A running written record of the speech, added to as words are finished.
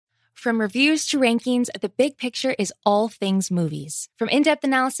From reviews to rankings, The Big Picture is all things movies. From in-depth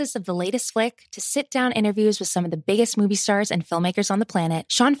analysis of the latest flick to sit-down interviews with some of the biggest movie stars and filmmakers on the planet,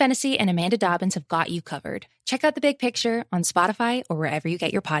 Sean Fennessy and Amanda Dobbins have got you covered. Check out The Big Picture on Spotify or wherever you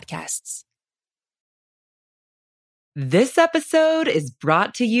get your podcasts. This episode is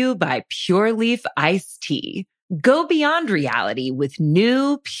brought to you by Pure Leaf Iced Tea. Go beyond reality with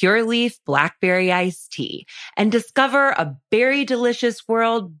new Pure Leaf Blackberry Iced Tea and discover a berry delicious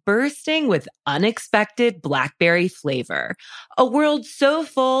world bursting with unexpected blackberry flavor. A world so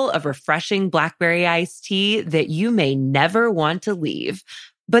full of refreshing blackberry iced tea that you may never want to leave.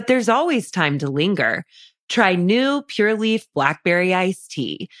 But there's always time to linger. Try new Pure Leaf Blackberry Iced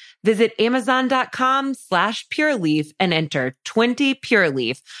Tea. Visit Amazon.com/PureLeaf and enter 20 Pure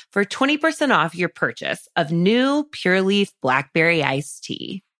Leaf for 20% off your purchase of new Pure Leaf Blackberry Iced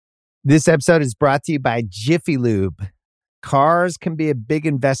Tea. This episode is brought to you by Jiffy Lube. Cars can be a big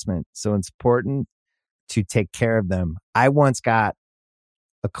investment, so it's important to take care of them. I once got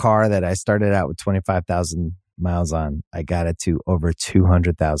a car that I started out with 25,000 miles on. I got it to over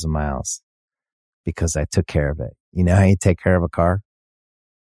 200,000 miles. Because I took care of it. You know how you take care of a car?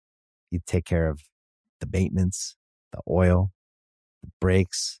 You take care of the maintenance, the oil, the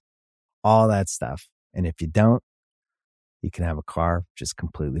brakes, all that stuff. And if you don't, you can have a car just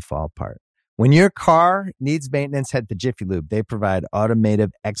completely fall apart. When your car needs maintenance, head to Jiffy Lube. They provide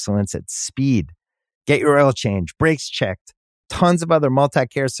automotive excellence at speed. Get your oil change, brakes checked, tons of other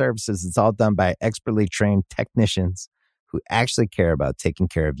multi-care services. It's all done by expertly trained technicians who actually care about taking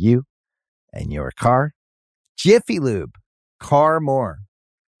care of you and your car. Jiffy Lube, car more.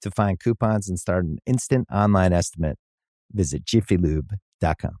 To find coupons and start an instant online estimate, visit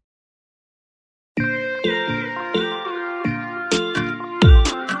jiffylube.com.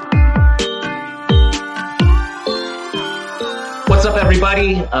 What's up,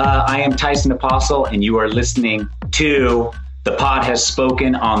 everybody? I am Tyson Apostle, and you are listening to The Pod Has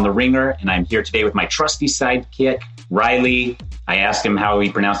Spoken on The Ringer, and I'm here today with my trusty sidekick, Riley. I asked him how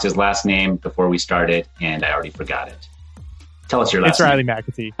he pronounced his last name before we started, and I already forgot it. Tell us your last name. It's Riley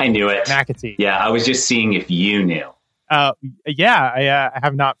McAtee. I knew it. McAtee. Yeah, I was just seeing if you knew. I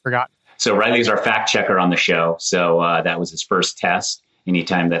have not forgotten. So Riley's our fact checker on the show. So that was his first test.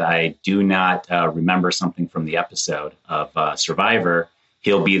 Anytime that I do not remember something from the episode of Survivor,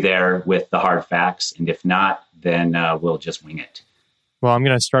 he'll be there with the hard facts. And if not, then we'll just wing it. Well, I'm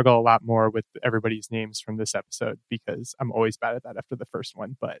going to struggle a lot more with everybody's names from this episode because I'm always bad at that after the first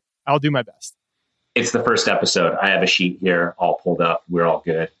one, but I'll do my best. It's the first episode. I have a sheet here all pulled up. We're all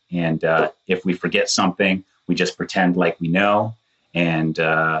good. And if we forget something, we just pretend like we know. And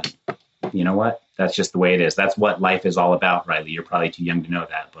you know what? That's just the way it is. That's what life is all about, Riley. You're probably too young to know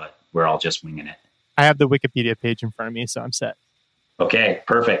that, but we're all just winging it. I have the Wikipedia page in front of me, so I'm set. Okay,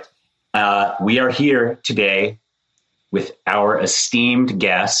 perfect. We are here today with our esteemed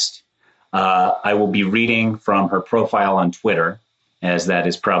guest. I will be reading from her profile on Twitter, as that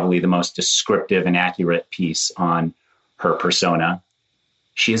is probably the most descriptive and accurate piece on her persona.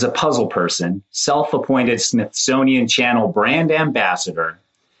 She is a puzzle person, self-appointed Smithsonian Channel brand ambassador,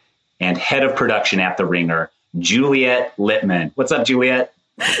 and head of production at The Ringer, Juliet Litman. What's up, Juliet?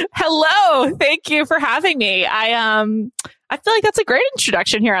 Hello. Thank you for having me. I feel like that's a great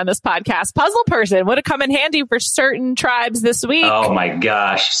introduction here on this podcast. Puzzle person would have come in handy for certain tribes this week. Oh my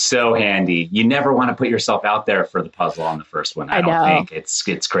gosh, so handy. You never want to put yourself out there for the puzzle on the first one. I don't think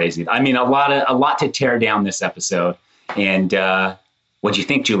it's crazy. I mean, a lot to tear down this episode. And what'd you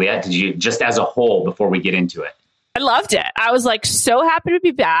think, Juliet? Did you, just as a whole, before we get into it? I loved it. I was like so happy to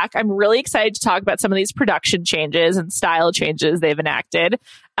be back. I'm really excited to talk about some of these production changes and style changes they've enacted.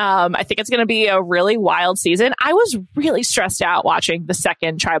 I think it's going to be a really wild season. I was really stressed out watching the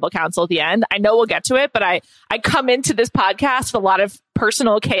second tribal council at the end. I know we'll get to it, but I come into this podcast with a lot of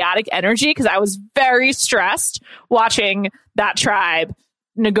personal chaotic energy because I was very stressed watching that tribe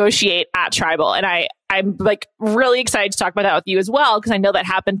negotiate at tribal. And I'm like really excited to talk about that with you as well, because I know that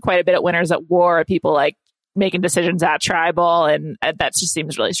happened quite a bit at Winners at War. People like making decisions at tribal, and that just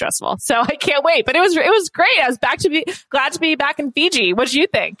seems really stressful. So I can't wait. But it was great. I was glad to be back in Fiji. What did you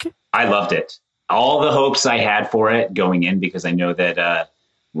think? I loved it. All the hopes I had for it going in, because I know that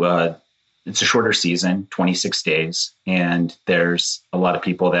it's a shorter season, 26 days, and there's a lot of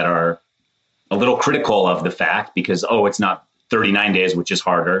people that are a little critical of the fact because, it's not 39 days, which is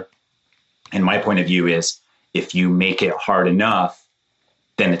harder. And my point of view is if you make it hard enough,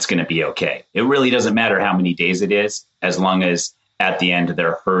 then it's going to be okay. It really doesn't matter how many days it is, as long as at the end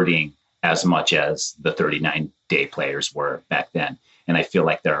they're hurting as much as the 39-day players were back then. And I feel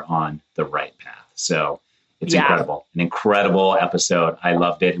like they're on the right path. So It's incredible. An incredible episode. I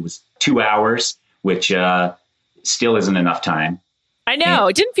loved it. It was 2 hours, which still isn't enough time. I know.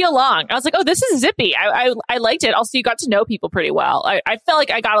 It didn't feel long. I was like, oh, this is zippy. I liked it. Also, you got to know people pretty well. I felt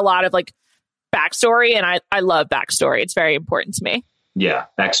like I got a lot of like backstory, and I love backstory. It's very important to me. Yeah,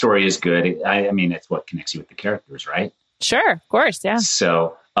 backstory is good. I mean, it's what connects you with the characters, right? Sure, of course, yeah.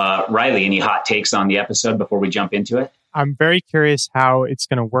 So, Riley, any hot takes on the episode before we jump into it? I'm very curious how it's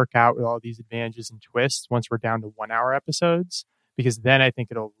going to work out with all these advantages and twists once we're down to 1 hour episodes, because then I think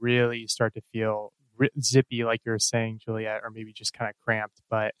it'll really start to feel zippy, like you were saying, Juliet, or maybe just kind of cramped.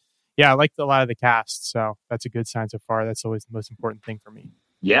 But yeah, I liked a lot of the cast, so that's a good sign so far. That's always the most important thing for me.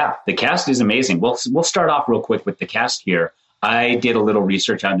 Yeah, the cast is amazing. We'll start off real quick with the cast here. I did a little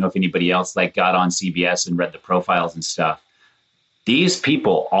research. I don't know if anybody else got on CBS and read the profiles and stuff. These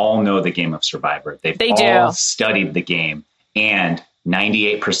people all know the game of Survivor. They all studied the game, and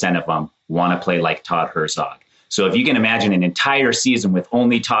 98% of them want to play like Todd Herzog. So if you can imagine an entire season with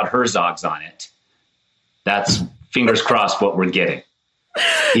only Todd Herzogs on it, that's fingers crossed what we're getting.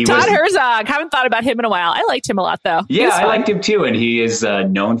 Todd Herzog. Haven't thought about him in a while. I liked him a lot, though. Yeah, I liked him too. And he is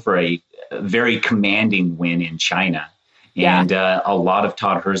known for a very commanding win in China. And a lot of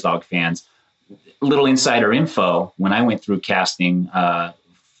Todd Herzog fans. Little insider info, when I went through casting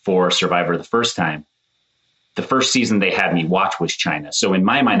for Survivor the first time, the first season they had me watch was China. So in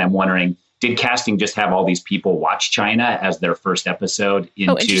my mind, I'm wondering, did casting just have all these people watch China as their first episode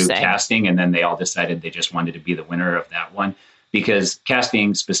into casting, and then they all decided they just wanted to be the winner of that one? Because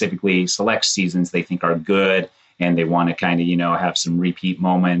casting specifically selects seasons they think are good, and they want to kind of, have some repeat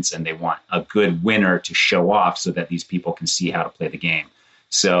moments, and they want a good winner to show off so that these people can see how to play the game.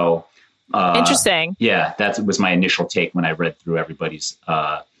 So interesting. Yeah, that was my initial take when I read through everybody's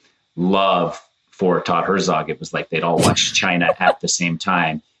love for Todd Herzog. It was like they'd all watched China at the same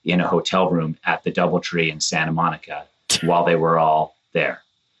time in a hotel room at the DoubleTree in Santa Monica while they were all there.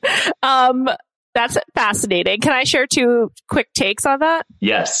 That's fascinating. Can I share 2 quick takes on that?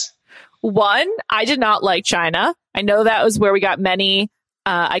 Yes. One, I did not like China. I know that was where we got many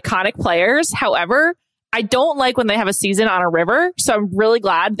iconic players. However, I don't like when they have a season on a river. So I'm really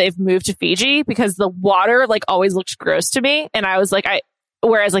glad they've moved to Fiji, because the water always looked gross to me. And I was like,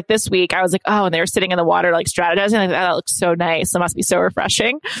 whereas this week I was like, oh, and they were sitting in the water, strategizing. Like, that looks so nice. It must be so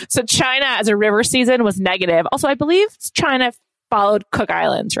refreshing. So China as a river season was negative. Also, I believe China followed Cook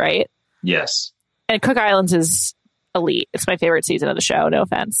Islands, right? Yes. And Cook Islands is elite. It's my favorite season of the show. No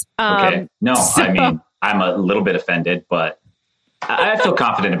offense. Okay. No, I mean, I'm a little bit offended, but I feel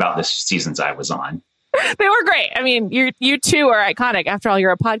confident about the seasons I was on. They were great. I mean, you two are iconic. After all,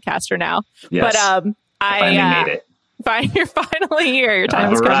 you're a podcaster now. Yes. But I finally made it. You're finally here. Your time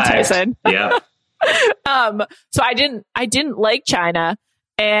has come, Tyson. Yeah. So I didn't like China,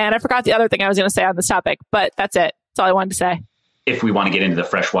 and I forgot the other thing I was going to say on this topic, but that's it. That's all I wanted to say. If we want to get into the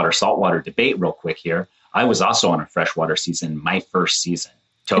freshwater saltwater debate real quick here, I was also on a freshwater season, my first season.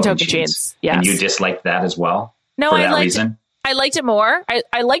 Token Jeans. Yes. And you disliked that as well? No, for that reason? I liked it more.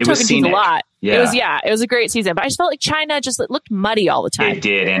 I liked Token Jeans a lot. Yeah. It was a great season, but I just felt like China just looked muddy all the time. It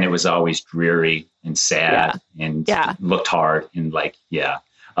did, and it was always dreary and sad and looked hard and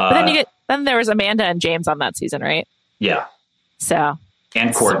But then there was Amanda and James on that season, right? Yeah. So.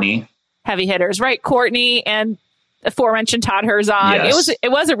 And Courtney. Heavy hitters, right? Courtney and aforementioned Todd Herzog. Yes.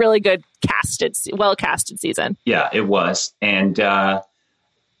 It was a really good well casted season. Yeah, it was. And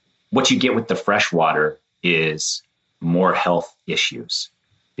what you get with the freshwater is more health issues,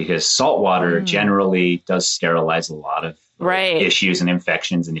 because saltwater generally does sterilize a lot of issues and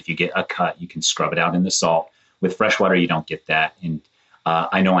infections. And if you get a cut, you can scrub it out in the salt. With freshwater, you don't get that. And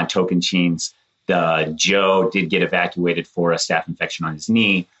I know on Token Jeans, Joe did get evacuated for a staph infection on his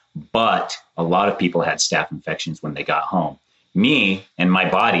knee, but a lot of people had staph infections when they got home. Me and my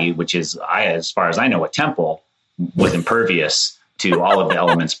body, which is, as far as I know, a temple, was impervious to all of the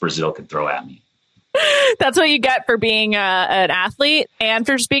elements Brazil could throw at me. That's what you get for being an athlete and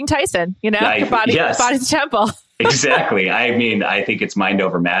for just being Tyson. Your body's a temple. Exactly. I mean, I think it's mind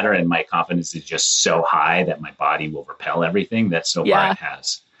over matter, and my confidence is just so high that my body will repel everything that so far it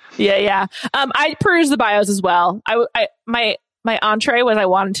has. Yeah. I perused the bios as well. My entree was I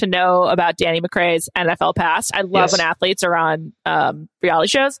wanted to know about Danny McRae's NFL past. I love when athletes are on reality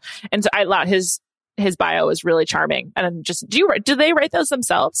shows, and so I thought his bio was really charming. And just do they write those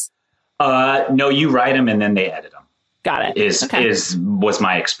themselves? No, you write them and then they edit them. Got it. Was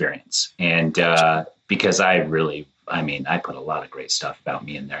my experience, and because I put a lot of great stuff about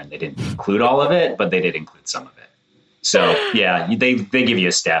me in there, and they didn't include all of it, but they did include some of it. So they give you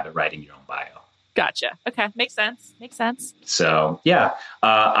a stab at writing your own bio. Gotcha. Okay. Makes sense. So,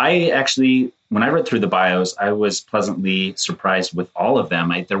 I actually when I read through the bios, I was pleasantly surprised with all of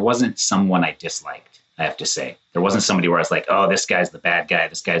them. There wasn't someone I disliked, I have to say. There wasn't somebody where I was like, oh, this guy's the bad guy.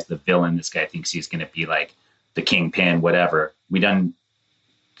 This guy's the villain. This guy thinks he's going to be like the kingpin, whatever.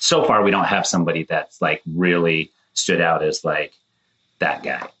 So far, we don't have somebody that's like really stood out as like that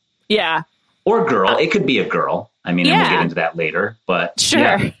guy. Yeah. Or girl. It could be a girl. I mean, and we'll get into that later, but sure.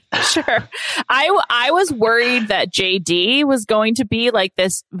 Yeah. Sure. I was worried that JD was going to be like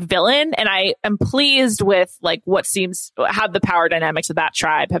this villain, and I am pleased with like how the power dynamics of that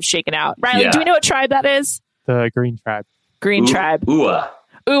tribe have shaken out. Riley, do we know what tribe that is? The Green Tribe. Green Tribe. Ua.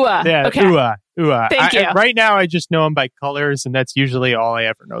 Yeah, okay. Ua. Thank you. Right now, I just know them by colors, and that's usually all I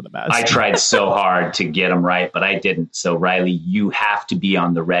ever know them as. I tried so hard to get them right, but I didn't. So, Riley, you have to be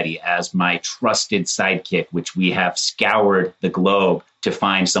on the ready as my trusted sidekick, which we have scoured the globe to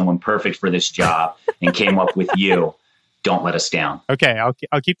find someone perfect for this job and came up with you. Don't let us down. Okay,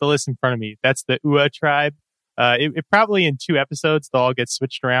 I'll keep the list in front of me. That's the Ua tribe. It probably in 2 episodes they'll all get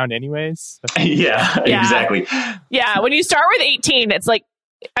switched around anyways. Yeah, exactly. Yeah, when you start with 18, it's like,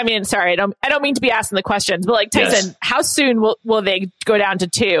 I mean, sorry, I don't mean to be asking the questions, but like Tyson, how soon will they go down to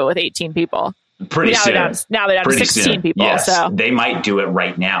 2 with 18 people? Pretty soon. Now they're down to 16 soon. People. Yes, so they might do it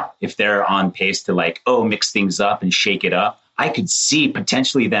right now if they're on pace to like, mix things up and shake it up. I could see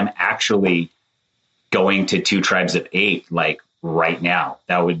potentially them actually going to 2 tribes of 8 like right now.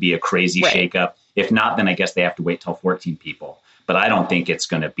 That would be a crazy shakeup. If not, then I guess they have to wait till 14 people. But I don't think it's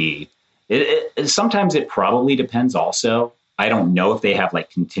going to be. Sometimes it probably depends also. I don't know if they have like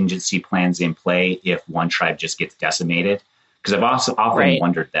contingency plans in play if one tribe just gets decimated. Because I've also often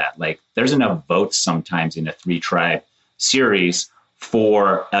wondered that. Like, there's enough votes sometimes in a 3-tribe series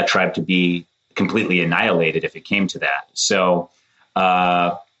for a tribe to be completely annihilated if it came to that. So,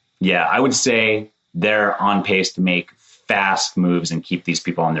 I would say they're on pace to make fast moves and keep these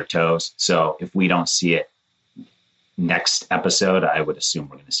people on their toes. So if we don't see it next episode, I would assume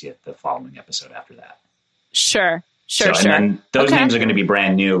we're going to see it the following episode after that. Sure. And then those names are going to be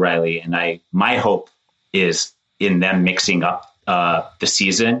brand new, Riley. And my hope is in them mixing up the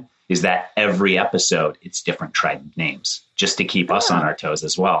season is that every episode it's different tribe names just to keep us on our toes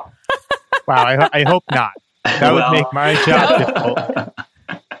as well. Wow, I hope not. That would make my job difficult.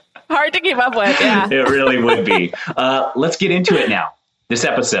 Hard to keep up with, yeah. It really would be. Let's get into it now. This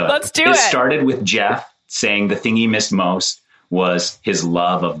episode. Let's do it. It started with Jeff saying the thing he missed most was his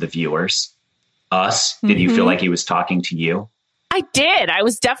love of the viewers. Us. Did you feel like he was talking to you? I did. I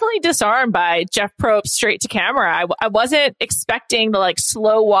was definitely disarmed by Jeff Probst's straight to camera. I wasn't expecting the like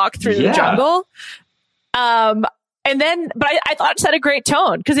slow walk through the jungle. But I thought it set a great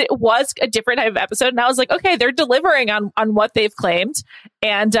tone because it was a different type of episode. And I was like, okay, they're delivering on what they've claimed.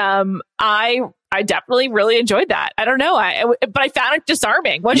 And I definitely really enjoyed that. I don't know. But I found it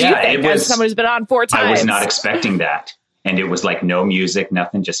disarming. What do you think as someone who's been on 4 times? I was not expecting that. And it was like no music,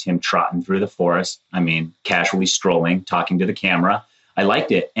 nothing, just him trotting through the forest. I mean, casually strolling, talking to the camera. I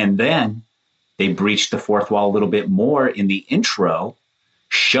liked it. And then they breached the fourth wall a little bit more in the intro,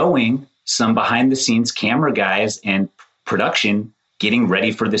 showing some behind the scenes camera guys and production getting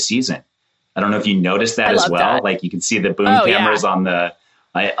ready for the season. I don't know if you noticed that as well. That. Like you can see the boom cameras on the,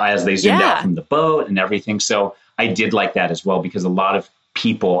 as they zoomed out from the boat and everything. So I did like that as well, because a lot of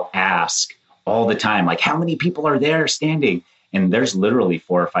people ask all the time, like, how many people are there standing? And there's literally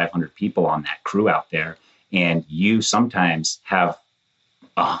 400 or 500 people on that crew out there. And you sometimes have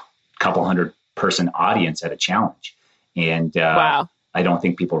a couple 100-person audience at a challenge. And I don't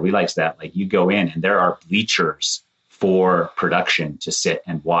think people realize that. Like you go in and there are bleachers for production to sit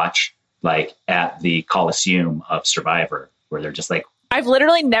and watch, like at the Coliseum of Survivor, where they're just like, I've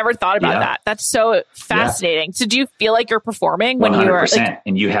literally never thought about that. That's so fascinating. So do you feel like you're performing when 100%. You are like,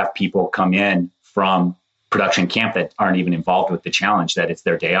 and you have people come in from production camp that aren't even involved with the challenge, that it's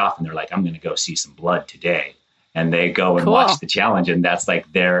their day off. And they're like, I'm going to go see some blood today. And they go and watch the challenge. And that's like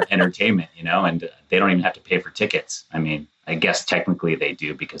their entertainment, you know, and they don't even have to pay for tickets. I mean, I guess technically they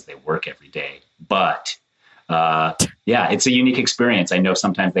do because they work every day, but it's a unique experience. I know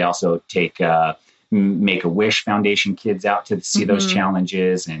sometimes they also take, Make-A-Wish Foundation kids out to see those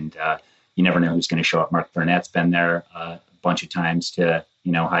challenges. And you never know who's going to show up. Mark Burnett's been there a bunch of times to,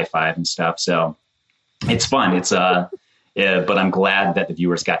 high five and stuff. So it's fun. It's but I'm glad that the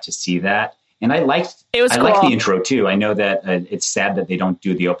viewers got to see that. And I liked the intro too. I know that it's sad that they don't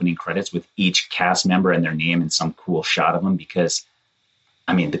do the opening credits with each cast member and their name and some cool shot of them, because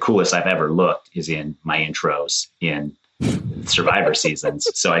I mean, the coolest I've ever looked is in my intros in Survivor seasons.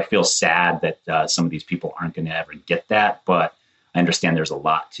 So I feel sad that some of these people aren't going to ever get that, but I understand there's a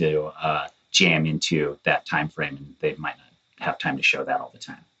lot to jam into that time frame, and they might not have time to show that all the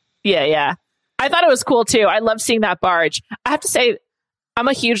time. Yeah. I thought it was cool too. I loved seeing that barge. I have to say, I'm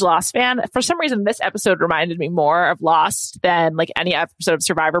a huge Lost fan. For some reason, this episode reminded me more of Lost than like any episode of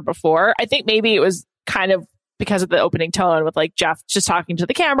Survivor before. I think maybe it was kind of because of the opening tone with like Jeff just talking to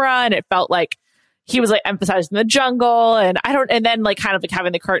the camera, and it felt like he was like emphasizing the jungle, and then like kind of like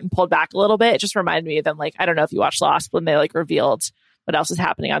having the curtain pulled back a little bit. It just reminded me of them. Like, I don't know if you watched Lost when they like revealed what else was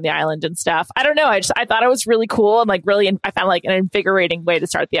happening on the island and stuff. I don't know. I thought it was really cool and like really, I found like an invigorating way to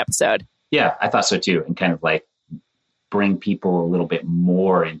start the episode. Yeah, I thought so too. And kind of like bring people a little bit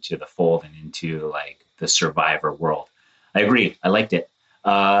more into the fold and into like the Survivor world. I agree. I liked it.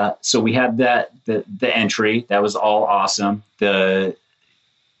 So we had the entry. That was all awesome.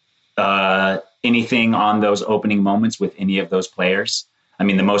 Anything on those opening moments with any of those players? I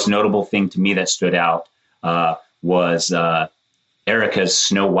mean, the most notable thing to me that stood out was Erica's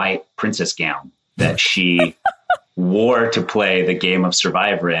Snow White princess gown that she wore to play the game of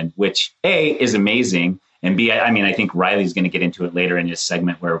Survivor in, which A, is amazing, and B, I mean, I think Riley's going to get into it later in his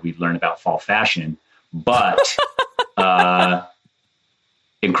segment where we learn about fall fashion, but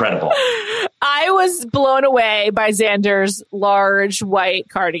incredible. I was blown away by Xander's large white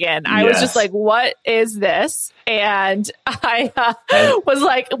cardigan. I was just like, what is this? And I was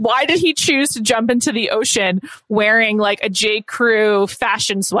like, why did he choose to jump into the ocean wearing like a J. Crew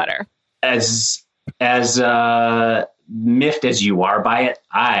fashion sweater? As miffed as you are by it,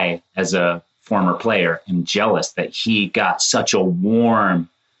 I, as a former player, am jealous that he got such a warm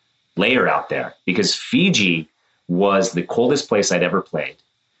layer out there, because Fiji was the coldest place I'd ever played.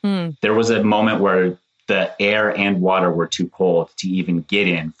 There was a moment where the air and water were too cold to even get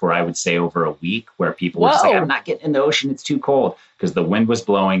in for, I would say, over a week, where people were just like, I'm not getting in the ocean. It's too cold, because the wind was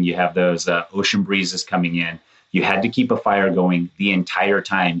blowing. You have those ocean breezes coming in. You had to keep a fire going the entire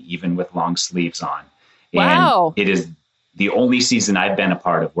time, even with long sleeves on. Wow. And it is the only season I've been a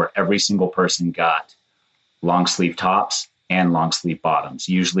part of where every single person got long sleeve tops and long sleeve bottoms.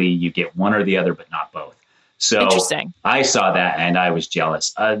 Usually you get one or the other, but not both. So interesting. I saw that and I was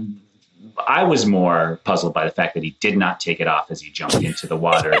jealous. I was more puzzled by the fact that he did not take it off as he jumped into the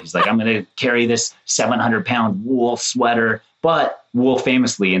water. He's like, I'm going to carry this 700-pound wool sweater, but wool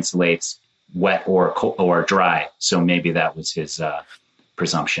famously insulates wet or dry. So maybe that was his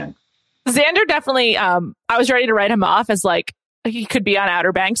presumption. Xander definitely, I was ready to write him off as like, he could be on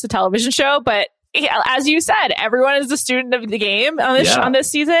Outer Banks, the television show, but as you said, everyone is a student of the game on this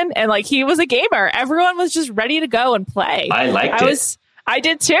season, and like he was a gamer. Everyone was just ready to go and play. I liked it. I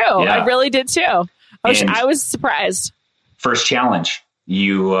did too. Yeah. I really did too. I was surprised. First challenge,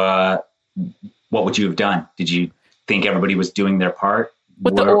 you what would you have done? Did you think everybody was doing their part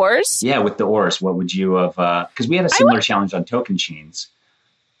with the oars? Yeah, with the oars. What would you have? Because we had a similar challenge on Tocantins.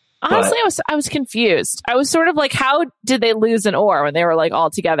 Honestly, I was confused. I was sort of like, how did they lose an oar when they were like all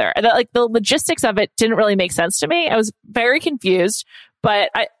together? And like the logistics of it didn't really make sense to me. I was very confused,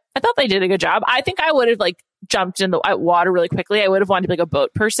 but I thought they did a good job. I think I would have like jumped in the water really quickly. I would have wanted to be like a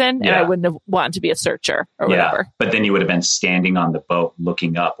boat person, and I wouldn't have wanted to be a searcher or whatever. But then you would have been standing on the boat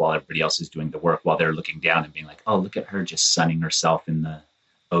looking up while everybody else is doing the work, while they're looking down and being like, oh, look at her just sunning herself in the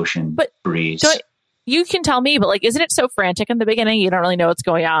ocean breeze. You can tell me, but like, isn't it so frantic in the beginning? You don't really know what's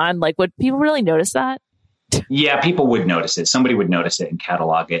going on. Like, would people really notice that? Yeah, people would notice it. Somebody would notice it and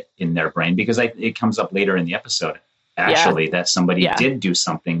catalog it in their brain, because it comes up later in the episode, actually, that somebody did do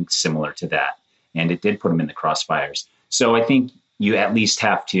something similar to that. And it did put them in the crossfires. So I think you at least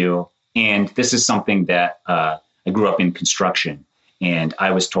have to, and this is something that I grew up in construction, and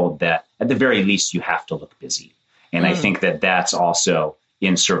I was told that at the very least, you have to look busy. And I think that that's also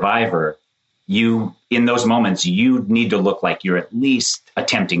in Survivor. In those moments, you need to look like you're at least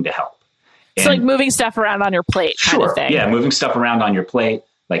attempting to help. So like moving stuff around on your plate kind of thing. Yeah, moving stuff around on your plate,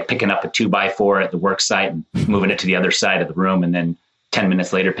 like picking up a 2x4 at the work site and moving it to the other side of the room, and then 10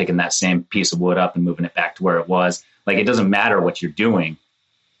 minutes later picking that same piece of wood up and moving it back to where it was. Like, it doesn't matter what you're doing,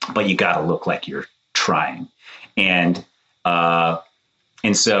 but you got to look like you're trying. And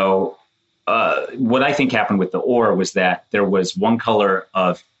so what I think happened with the oar was that there was one color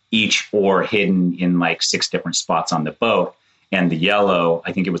of each oar hidden in like 6 different spots on the boat. And the yellow,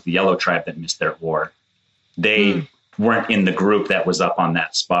 I think it was the yellow tribe that missed their oar. They weren't in the group that was up on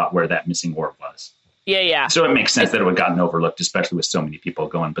that spot where that missing oar was. Yeah. So it makes sense that it would have gotten overlooked, especially with so many people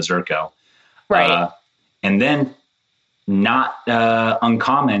going berserko. Right. And then, not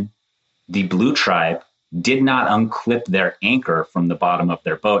uncommon, the blue tribe did not unclip their anchor from the bottom of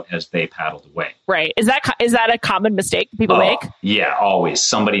their boat as they paddled away. Right. Is that a common mistake people make? Yeah, always.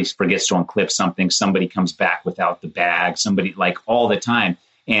 Somebody forgets to unclip something. Somebody comes back without the bag. Somebody, like, all the time.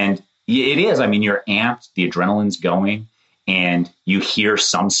 And it is. I mean, you're amped. The adrenaline's going. and you hear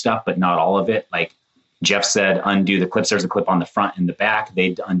some stuff, but not all of it. Like Jeff said, undo the clips. There's a clip on the front and the back.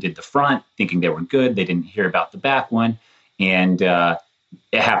 They undid the front thinking they were good. They didn't hear about the back one. And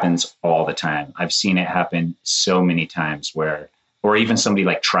it happens all the time. I've seen it happen so many times or even somebody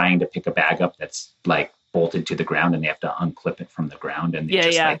like trying to pick a bag up that's like bolted to the ground and they have to unclip it from the ground and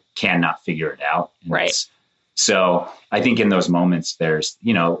they like cannot figure it out. And right. So I think in those moments there's,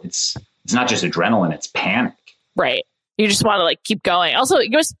 it's not just adrenaline, it's panic. Right. You just want to like keep going. Also,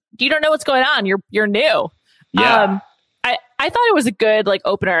 you don't know what's going on. You're new. Yeah. I thought it was a good like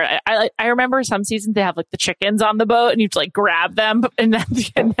opener. I remember some seasons they have like the chickens on the boat and you like grab them and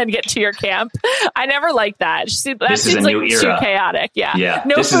then get to your camp. I never liked that. That seems like too chaotic. Yeah. Yeah.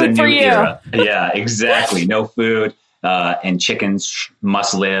 No food for you. Yeah, exactly. No food. And chickens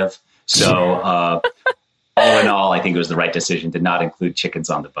must live. So all in all, I think it was the right decision to not include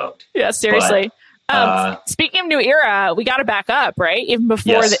chickens on the boat. Yeah, seriously. Speaking of new era, we got to back up, right? Even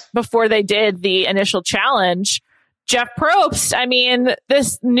before they did the initial challenge, Jeff Probst, I mean,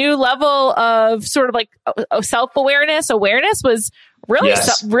 this new level of sort of like self-awareness was really,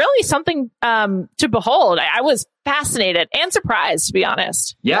 really something to behold. I was fascinated and surprised, to be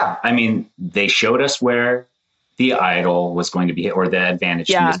honest. Yeah. I mean, they showed us where the idol was going to be hit or the advantage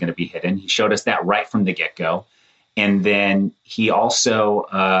team was going to be hidden. He showed us that right from the get-go. And then he also,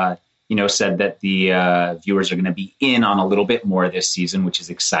 said that the viewers are going to be in on a little bit more this season, which is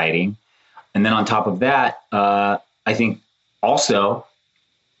exciting. And then on top of that, I think also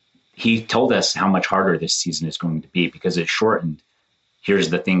he told us how much harder this season is going to be because it's shortened. Here's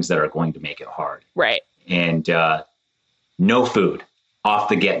the things that are going to make it hard. Right. And no food off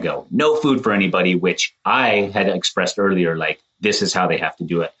the get-go. No food for anybody, which I had expressed earlier, like this is how they have to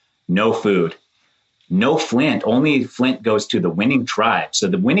do it. No food. No Flint. Only Flint goes to the winning tribe. So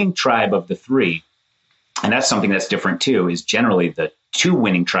the winning tribe of the three, and that's something that's different too, is generally the two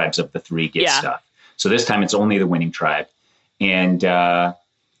winning tribes of the three get stuff. So this time it's only the winning tribe. And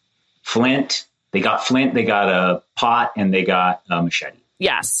Flint, they got a pot, and they got a machete.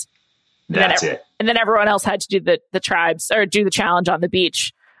 Yes. That's it. And then everyone else had to do the tribes or do the challenge on the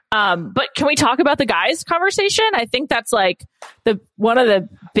beach. But can we talk about the guys' conversation? I think that's like one of the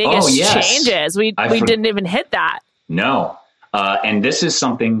biggest changes. We didn't even hit that. No. And this is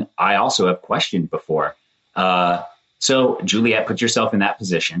something I also have questioned before. So Juliet, put yourself in that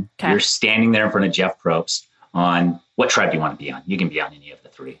position. Okay. You're standing there in front of Jeff Probst on what tribe do you want to be on? You can be on any of the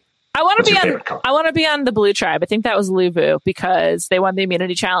three. I want to be on the blue tribe. I think that was Luvu because they won the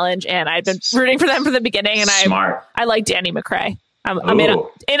immunity challenge and I've been rooting for them from the beginning. And I like Danny McRae. I'm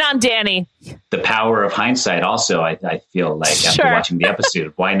in on Danny. The power of hindsight also, I feel like after watching the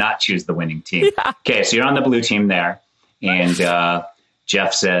episode, why not choose the winning team? Yeah. Okay, so you're on the blue team there. And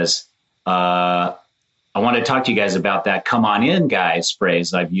Jeff says, I want to talk to you guys about that come on in, guys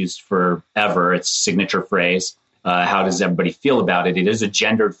phrase I've used forever. It's a signature phrase. How does everybody feel about it? It is a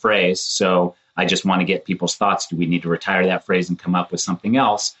gendered phrase. So I just want to get people's thoughts. Do we need to retire that phrase and come up with something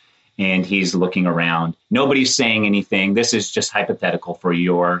else? And he's looking around. Nobody's saying anything. This is just hypothetical for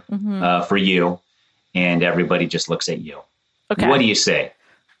for you. And everybody just looks at you. Okay. What do you say?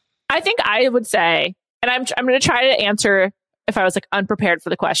 I think I would say, and I'm going to try to answer if I was like unprepared for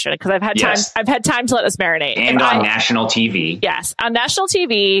the question because I've had time to let this marinate. And on national TV. Yes. On national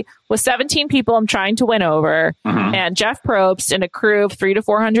TV with 17 people I'm trying to win over and Jeff Probst and a crew of 300 to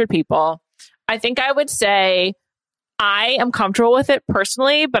 400 people. I think I would say I am comfortable with it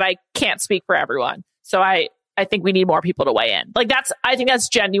personally, but I can't speak for everyone. So I think we need more people to weigh in. Like I think that's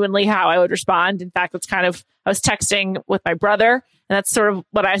genuinely how I would respond. In fact, I was texting with my brother and that's sort of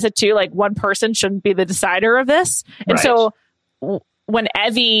what I said too. Like one person shouldn't be the decider of this. And so when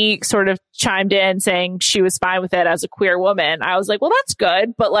Evie sort of chimed in saying she was fine with it as a queer woman, I was like, well, that's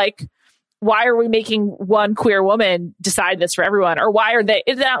good. But like, why are we making one queer woman decide this for everyone? Or why are they,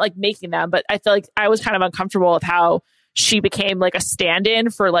 it's not like making them, but I feel like I was kind of uncomfortable with how she became like a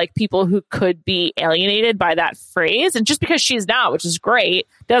stand-in for like people who could be alienated by that phrase. And just because she's not, which is great,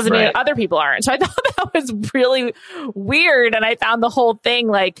 doesn't mean other people aren't. So I thought that was really weird. And I found the whole thing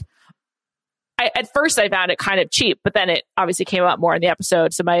like, at first I found it kind of cheap, but then it obviously came out more in the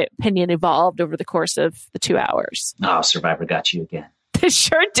episode. So my opinion evolved over the course of the 2 hours. Oh, Survivor got you again. It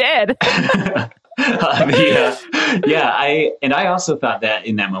sure did. I also thought that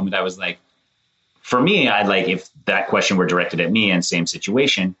in that moment, I was like, for me, I'd like, if that question were directed at me and same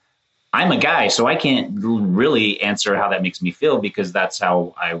situation, I'm a guy, so I can't really answer how that makes me feel because that's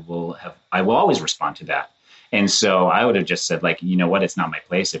how I will always respond to that. And so I would have just said, like, you know what, it's not my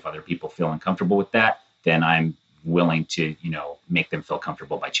place. If other people feel uncomfortable with that, then I'm willing to, make them feel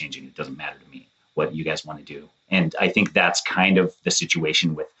comfortable by changing. It doesn't matter to me what you guys want to do. And I think that's kind of the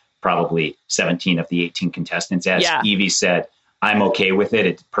situation with probably 17 of the 18 contestants. As Evie said, I'm okay with it.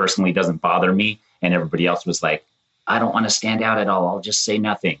 It personally doesn't bother me. And everybody else was like, I don't want to stand out at all. I'll just say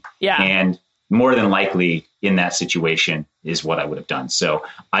nothing. Yeah. And more than likely in that situation is what I would have done. So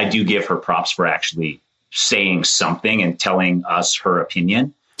I do give her props for actually saying something and telling us her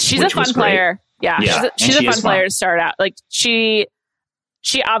opinion. She's a fun player. Yeah. She's a fun player to start out. Like she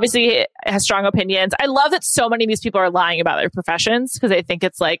obviously has strong opinions. I love that so many of these people are lying about their professions because I think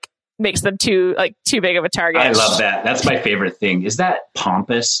it's like makes them too big of a target. I love that. That's my favorite thing. Is that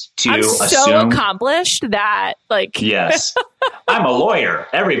pompous to assume? So accomplished that yes, I'm a lawyer.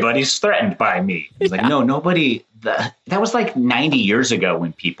 Everybody's threatened by me. It's like, no, nobody. That was like 90 years ago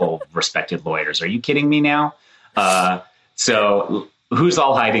when people respected lawyers. Are you kidding me now? So who's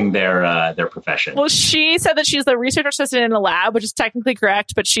all hiding their profession? Well, she said that she's the research assistant in a lab, which is technically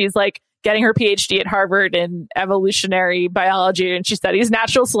correct, but she's like getting her PhD at Harvard in evolutionary biology, and she studies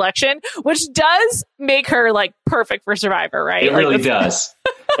natural selection, which does make her like perfect for Survivor, right? It really does.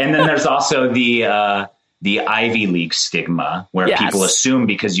 And then there's also the Ivy League stigma, where people assume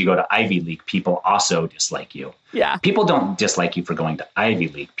because you go to Ivy League, people also dislike you. Yeah. People don't dislike you for going to Ivy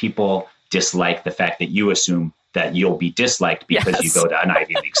League. People dislike the fact that you assume that you'll be disliked because you go to an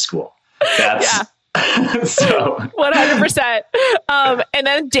Ivy League school. That's so 100%. And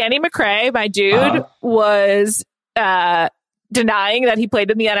then Danny McCray, my dude, was denying that he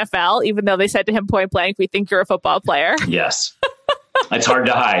played in the NFL, even though they said to him point blank, "We think you're a football player." Yes. It's hard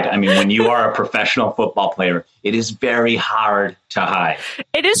to hide. I mean, when you are a professional football player, it is very hard to hide.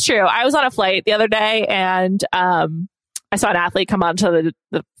 It is true. I was on a flight the other day and I saw an athlete come onto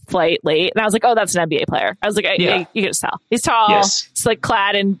the flight late and I was like, oh, that's an NBA player. I was like, you can just tell. He's tall. Yes. He's like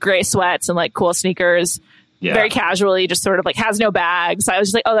clad in gray sweats and like cool sneakers. Yeah. Very casually, just sort of like has no bags. So I was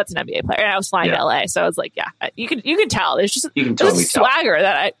just like, oh, that's an NBA player. And I was flying to LA. So I was like, you can tell. There's just a swagger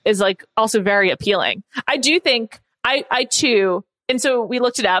that is like also very appealing. I do think I too. And so we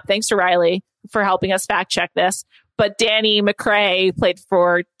looked it up. Thanks to Riley for helping us fact check this. But Danny McCray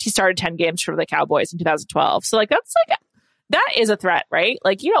he started 10 games for the Cowboys in 2012. So like, that is a threat, right?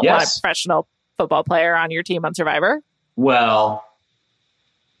 Like you don't want a professional football player on your team on Survivor. Well,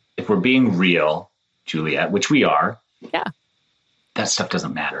 if we're being real, Juliet, which we are, that stuff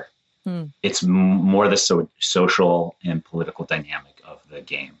doesn't matter. It's more the social and political dynamic of the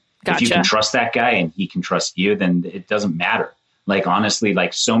game. Gotcha. If you can trust that guy and he can trust you, then it doesn't matter. Like, honestly,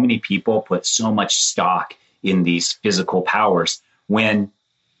 like so many people put so much stock in these physical powers when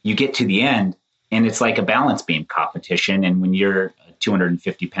you get to the end and it's like a balance beam competition. And when you're a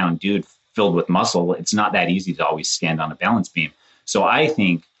 250-pound dude filled with muscle, it's not that easy to always stand on a balance beam. So I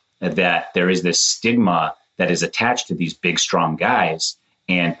think that there is this stigma that is attached to these big, strong guys.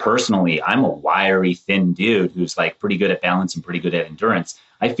 And personally, I'm a wiry, thin dude who's like pretty good at balance and pretty good at endurance.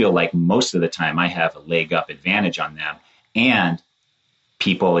 I feel like most of the time I have a leg up advantage on them. And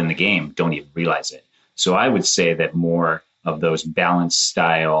people in the game don't even realize it. So I would say that more of those balance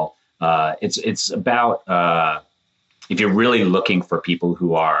style, it's about if you're really looking for people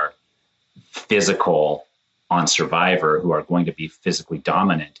who are physical on Survivor, who are going to be physically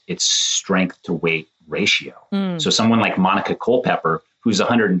dominant, it's strength to weight ratio. So someone like Monica Culpepper, who's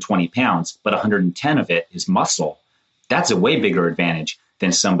 120 pounds, but 110 of it is muscle, that's a way bigger advantage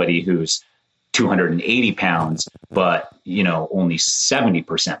than somebody who's 280 pounds, but only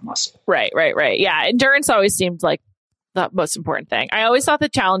 70% muscle. Right. Yeah. Endurance always seemed like the most important thing. I always thought the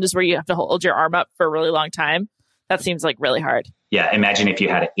challenges where you have to hold your arm up for a really long time, that seems like really hard. Yeah. Imagine if you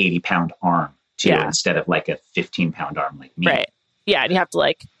had an 80-pound arm too, instead of like a 15-pound arm like me. Right. Yeah. And you have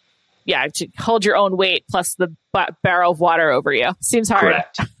to to hold your own weight plus the barrel of water over you. Seems hard.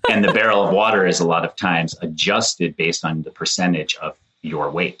 Correct. And the barrel of water is a lot of times adjusted based on the percentage of your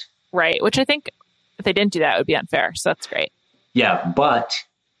weight. Right. Which I think if they didn't do that, it would be unfair. So that's great. Yeah. But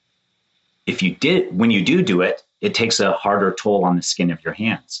when you do it, it takes a harder toll on the skin of your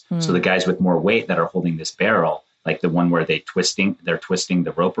hands. So the guys with more weight that are holding this barrel, like the one where they're twisting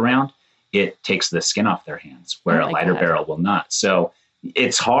the rope around, it takes the skin off their hands where a lighter barrel will not. So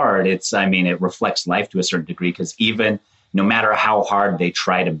it's hard. It reflects life to a certain degree because even no matter how hard they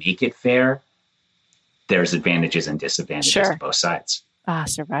try to make it fair, there's advantages and disadvantages to both sides.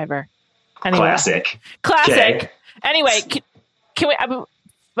 Survivor. Anyway. Classic. Okay. Anyway, can we?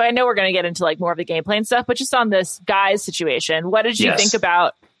 But I know we're going to get into like more of the gameplay and stuff. But just on this guy's situation, what did you think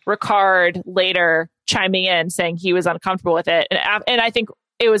about Ricard later chiming in saying he was uncomfortable with it? And I think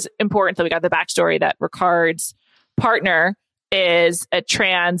it was important that we got the backstory that Ricard's partner is a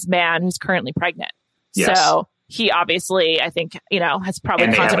trans man who's currently pregnant. Yes. So he obviously, I think, has probably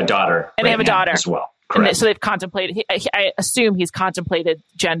and they have a daughter, and they have a daughter as well. Correct. So they've contemplated. I assume he's contemplated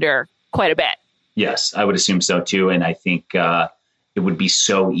gender quite a bit. Yes, I would assume so too. And I think it would be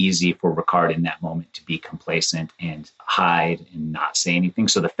so easy for Ricard in that moment to be complacent and hide and not say anything.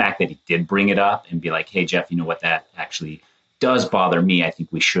 So the fact that he did bring it up and be like, hey, Jeff, you know what, that actually does bother me. I think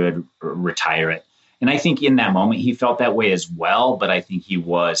we should retire it. And I think in that moment, he felt that way as well. But I think he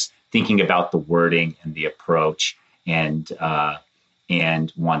was thinking about the wording and the approach and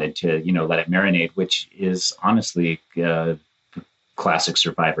wanted to, let it marinate, which is honestly classic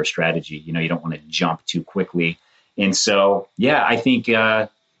Survivor strategy. You don't want to jump too quickly. And so, yeah, I think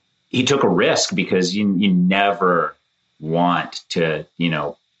he took a risk because you never want to,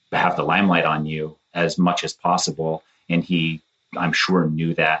 have the limelight on you as much as possible. And he, I'm sure,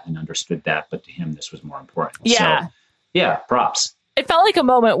 knew that and understood that. But to him, this was more important. Yeah. So, yeah, props. It felt like a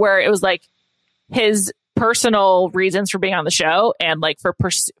moment where it was like his personal reasons for being on the show and like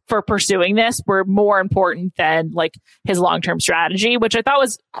for pursuing this were more important than like his long-term strategy, which I thought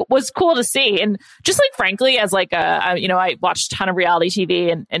was cool to see. And just like, frankly, as like I watched a ton of reality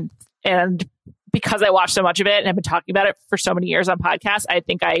TV and because I watched so much of it and have been talking about it for so many years on podcasts, I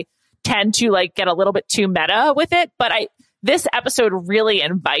think I tend to like get a little bit too meta with it. But this episode really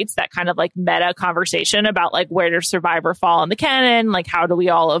invites that kind of like meta conversation about like, where does Survivor fall in the canon? Like, how do we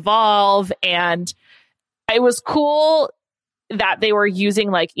all evolve? And it was cool that they were using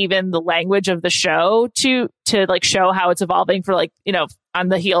like even the language of the show to like show how it's evolving for like, on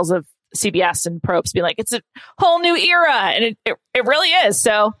the heels of CBS and Probst being like, it's a whole new era. And it really is.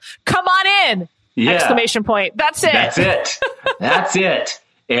 So come on in. Yeah. Exclamation point. That's it. That's it. That's it.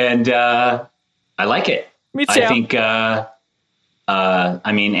 And I like it. Me too. I think, and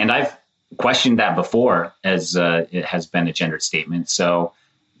I've questioned that before as it has been a gendered statement. So,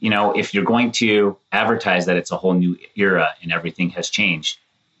 if you're going to advertise that it's a whole new era and everything has changed,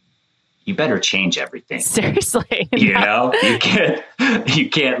 you better change everything. Seriously. You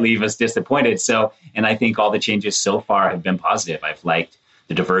can't leave us disappointed. So, and I think all the changes so far have been positive. I've liked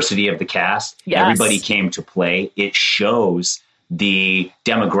the diversity of the cast. Yes. Everybody came to play. It shows the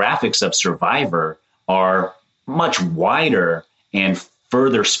demographics of Survivor are much wider and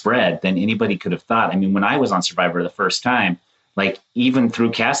further spread than anybody could have thought. I mean, when I was on Survivor the first time, like even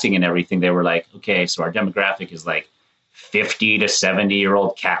through casting and everything, they were like, okay, so our demographic is like 50 to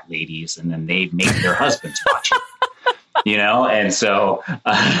 70-year-old cat ladies, and then they make their husbands watch it, And so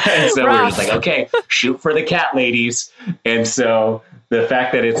we're just like, okay, shoot for the cat ladies. And so the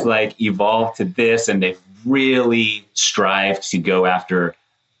fact that it's like evolved to this, and they've really strived to go after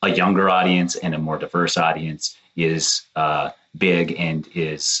a younger audience and a more diverse audience is big and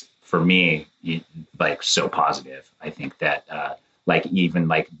is, for me, like so positive. I think that like even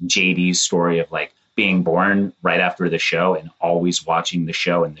like JD's story of like being born right after the show and always watching the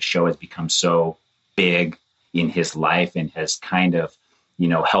show, and the show has become so big in his life and has kind of,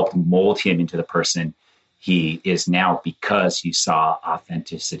 helped mold him into the person he is now because he saw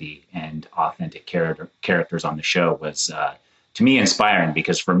authenticity and authentic characters on the show was, to me, inspiring,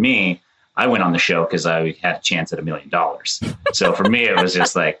 because for me, I went on the show because I had a chance at $1 million. So for me, it was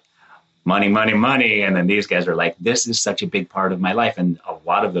just like money, money, money. And then these guys are like, this is such a big part of my life. And a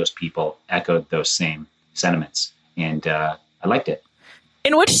lot of those people echoed those same sentiments. And I liked it.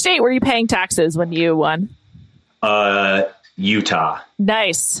 In which state were you paying taxes when you won? Utah.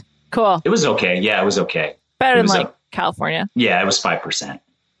 Nice. Cool. It was okay. Yeah, it was okay. Better than California. Yeah, it was 5%.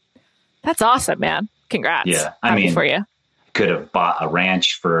 That's awesome, man. Congrats. Yeah. Happy for you. Could have bought a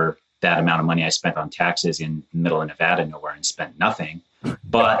ranch for that amount of money I spent on taxes in the middle of Nevada nowhere and spent nothing.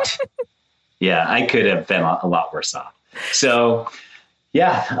 But yeah, I could have been a lot worse off. So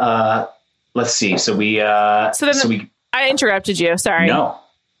yeah, let's see. So I interrupted you. Sorry. No,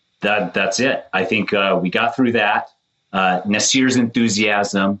 that's it. I think we got through that. Naseer's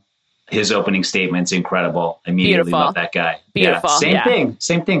enthusiasm, his opening statement's incredible. Immediately love that guy. Beautiful. Yeah,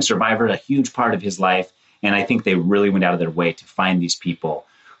 same thing. Survivor, a huge part of his life. And I think they really went out of their way to find these people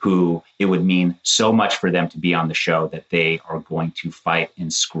who it would mean so much for them to be on the show that they are going to fight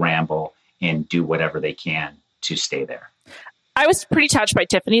and scramble and do whatever they can to stay there. I was pretty touched by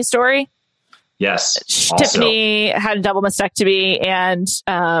Tiffany's story. Yes. Tiffany had a double mastectomy, and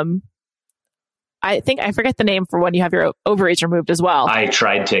I think I forget the name for when you have your ovaries removed as well. I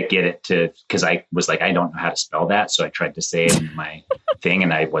tried to get it because I was like, I don't know how to spell that. So I tried to say it in my thing,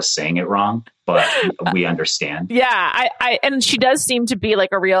 and I was saying it wrong, but we understand. Yeah. And she does seem to be like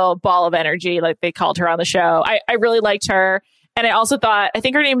a real ball of energy. Like they called her on the show. I really liked her. And I also thought, I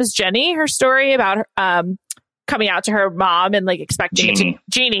think her name is Jenny, her story about coming out to her mom and like expecting it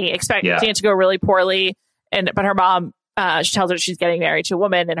to go really poorly. but her mom, she tells her she's getting married to a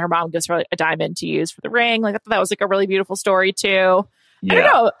woman, and her mom gives her a diamond to use for the ring. Like, I thought that was like a really beautiful story too. Yeah. I don't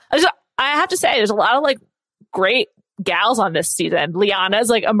know. I have to say, there's a lot of like great gals on this season. Liana's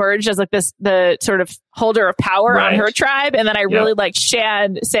like emerged as like the sort of holder of power on her tribe, and then I really like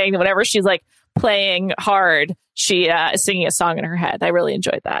Shan saying that whenever she's like playing hard, she is singing a song in her head. I really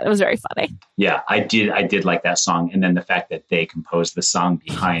enjoyed that. It was very funny. Yeah, I did like that song, and then the fact that they composed the song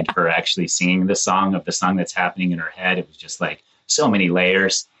behind her actually singing the song that's happening in her head. It was just like so many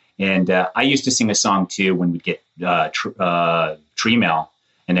layers. And I used to sing a song too when we'd get tree mail,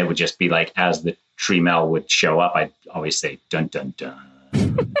 and it would just be like, as the tree mail would show up, I'd always say dun dun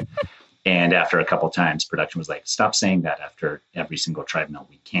dun. And after a couple times, production was like, stop saying that after every single tribe mail.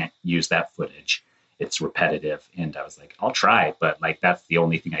 We can't use that footage. It's repetitive. And I was like, I'll try, but like, that's the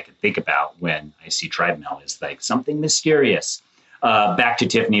only thing I can think about when I see tribe mail is like something mysterious. Back to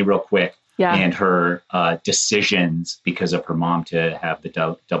Tiffany real quick. Yeah. And her decisions because of her mom to have the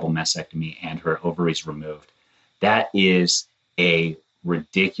double mastectomy and her ovaries removed. That is a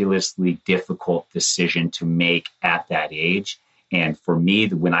ridiculously difficult decision to make at that age. And for me,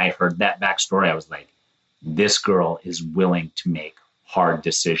 when I heard that backstory, I was like, this girl is willing to make hard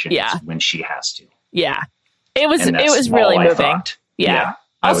decisions when she has to. Yeah. It was really moving. Yeah.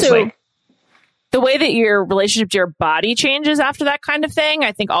 Also, the way that your relationship to your body changes after that kind of thing,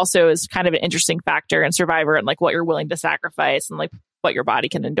 I think also is kind of an interesting factor in Survivor, and like what you're willing to sacrifice and like what your body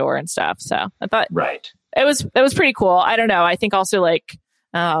can endure and stuff. So I thought it was pretty cool. I don't know. I think also like,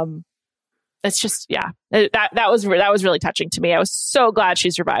 it's just, that was really touching to me. I was so glad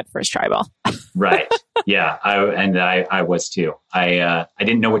she survived first tribal. Right. Yeah. I was too. I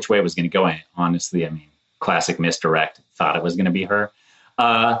didn't know which way it was going to go. Honestly, I mean, classic misdirect. Thought it was going to be her.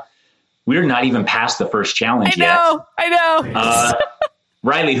 We're not even past the first challenge yet. I know.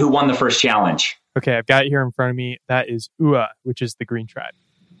 Riley, who won the first challenge? Okay, I've got it here in front of me. That is Ua, which is the green tribe.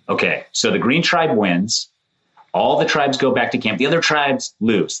 Okay, so the green tribe wins. All the tribes go back to camp. The other tribes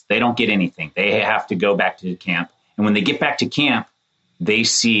lose. They don't get anything. They have to go back to camp. And when they get back to camp, they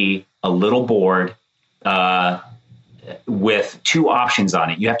see a little board with two options on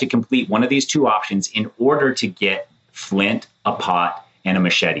it. You have to complete one of these two options in order to get flint, a pot, and a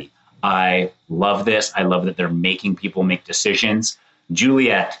machete. I love this. I love that they're making people make decisions.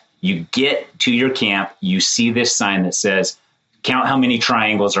 Juliet, you get to your camp. You see this sign that says, count how many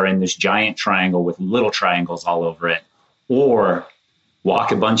triangles are in this giant triangle with little triangles all over it, or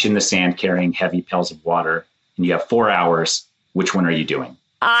walk a bunch in the sand carrying heavy pails of water, and you have 4 hours. Which one are you doing?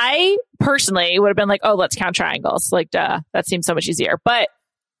 I personally would have been like, oh, let's count triangles. Like, duh, that seems so much easier. But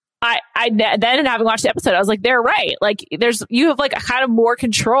I then having watched the episode, I was like, they're right. Like, you have like a kind of more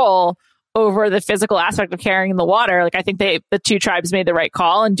control over the physical aspect of carrying the water. Like, I think the two tribes made the right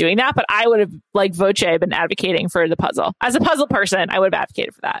call in doing that, but I would have, like Voce, been advocating for the puzzle. As a puzzle person, I would have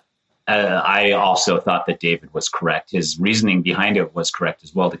advocated for that. I also thought that David was correct. His reasoning behind it was correct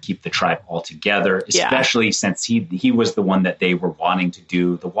as well, to keep the tribe all together, especially since he was the one that they were wanting to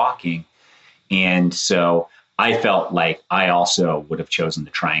do the walking. And so I felt like I also would have chosen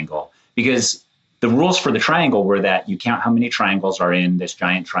the triangle, because the rules for the triangle were that you count how many triangles are in this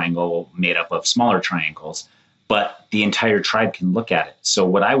giant triangle made up of smaller triangles, but the entire tribe can look at it. So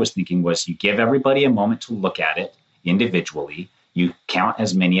what I was thinking was, you give everybody a moment to look at it individually. You count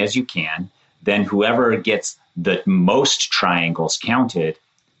as many as you can. Then whoever gets the most triangles counted,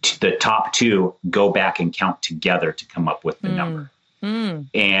 the top two go back and count together to come up with the number.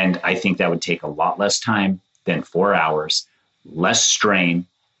 And I think that would take a lot less time than 4 hours, less strain,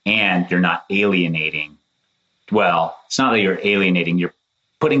 and you're not alienating. Well, it's not that you're alienating. You're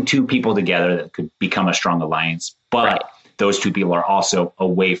putting two people together that could become a strong alliance, but those two people are also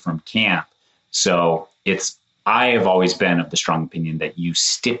away from camp. So I have always been of the strong opinion that you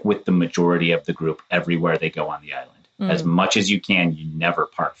stick with the majority of the group everywhere they go on the island. As much as you can, you never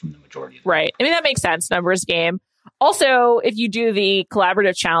part from the majority of the group. I mean, that makes sense. Numbers game. Also, if you do the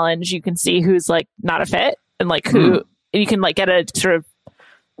collaborative challenge, you can see who's like not a fit, and like who you can like get a sort of,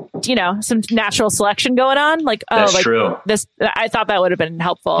 you know, some natural selection going on. Like, that's like true. This, I thought that would have been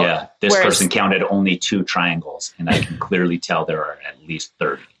helpful. Yeah. This person counted only 2 triangles, and I can clearly tell there are at least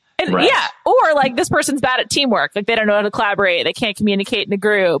 30. And, yeah. Or like, this person's bad at teamwork. Like, they don't know how to collaborate. They can't communicate in a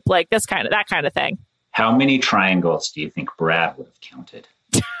group. Like that kind of thing. How many triangles do you think Brad would have counted?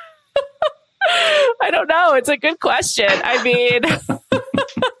 I don't know. It's a good question. I mean,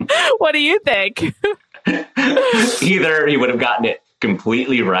 what do you think? Either he would have gotten it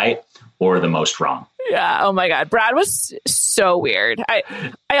completely right or the most wrong. Yeah. Oh my God. Brad was so weird. I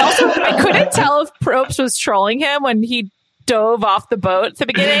couldn't tell if Probst was trolling him when he dove off the boat at the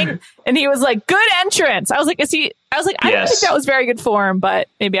beginning, and he was like, "Good entrance." I was like, I don't think that was very good form, but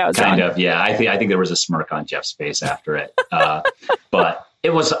maybe I was kind wrong. of. Yeah, I think there was a smirk on Jeff's face after it, but it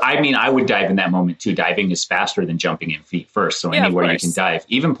was. I mean, I would dive in that moment too. Diving is faster than jumping in feet first, so anywhere you can dive,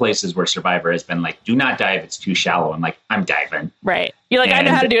 even places where Survivor has been like, "Do not dive; it's too shallow." I'm like, I'm diving. Right. You're like, I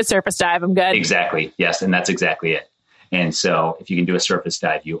know how to do a surface dive. I'm good. Exactly. Yes, and that's exactly it. And so if you can do a surface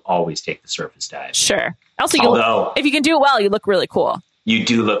dive, you always take the surface dive. Sure. Also, if you can do it well, you look really cool. You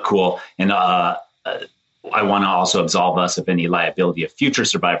do look cool. And I want to also absolve us of any liability of future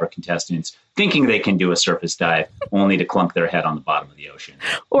Survivor contestants thinking they can do a surface dive only to clunk their head on the bottom of the ocean.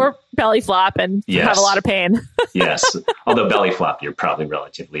 Or belly flop and have a lot of pain. Yes. Although belly flop, you're probably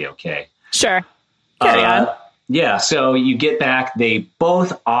relatively okay. Sure. Carry on. Yeah, so you get back. They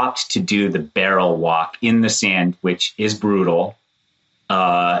both opt to do the barrel walk in the sand, which is brutal.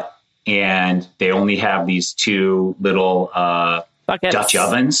 And they only have these two little Dutch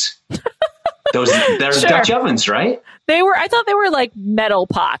ovens. They're sure. Dutch ovens, right? I thought they were like metal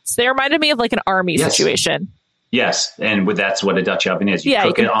pots. They reminded me of like an army situation. Yes, and that's what a Dutch oven is. You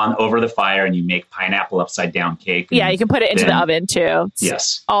cook it on over the fire, and you make pineapple upside down cake. Yeah, you can put it into the oven too.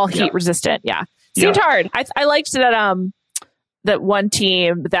 It's all heat resistant. Yeah. Seemed hard. I liked that one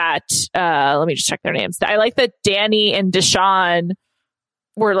team that let me just check their names. I like that Danny and Deshawn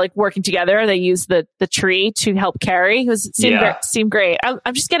were like working together. They used the tree to help carry. It seemed great.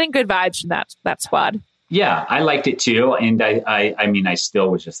 I'm just getting good vibes from that squad. Yeah, I liked it too. And I mean, I still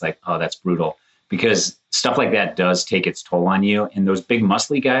was just like, oh, that's brutal, because stuff like that does take its toll on you. And those big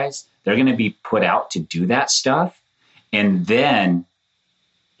muscly guys, they're going to be put out to do that stuff. And then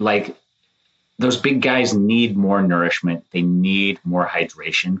like, those big guys need more nourishment. They need more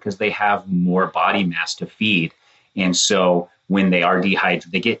hydration because they have more body mass to feed. And so when they are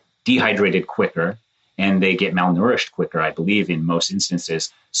dehydrated, they get dehydrated quicker and they get malnourished quicker, I believe, in most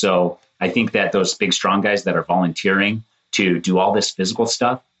instances. So I think that those big, strong guys that are volunteering to do all this physical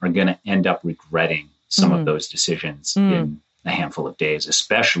stuff are going to end up regretting some of those decisions in a handful of days,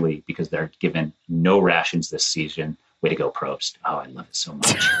 especially because they're given no rations this season. Way to go, Probst. Oh, I love it so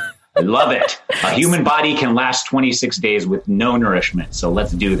much. I love it. A human body can last 26 days with no nourishment. So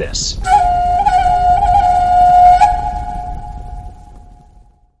let's do this.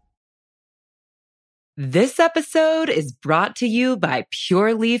 This episode is brought to you by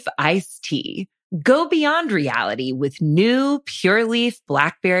Pure Leaf Iced Tea. Go beyond reality with new Pure Leaf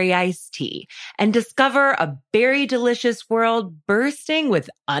Blackberry Iced Tea and discover a berry delicious world bursting with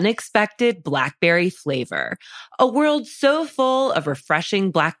unexpected blackberry flavor. A world so full of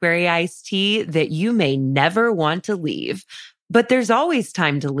refreshing blackberry iced tea that you may never want to leave. But there's always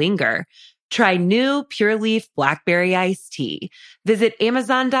time to linger. Try new Pure Leaf Blackberry Iced Tea. Visit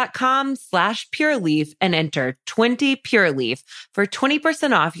Amazon.com/PureLeaf and enter 20 Pure Leaf for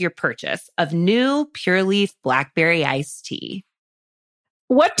 20% off your purchase of new Pure Leaf Blackberry Iced Tea.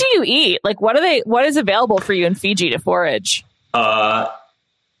 What do you eat? Like, what is available for you in Fiji to forage? Little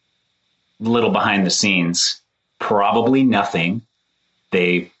behind the scenes. Probably nothing.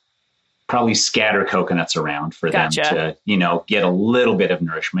 They probably scatter coconuts around for them to, get a little bit of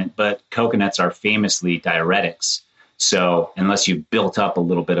nourishment. But coconuts are famously diuretics. So unless you've built up a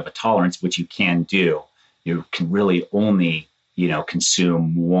little bit of a tolerance, which you can do, you can really only,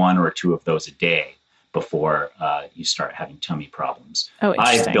 consume one or two of those a day before you start having tummy problems. Oh,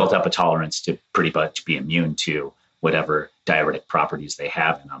 I've built up a tolerance to pretty much be immune to whatever diuretic properties they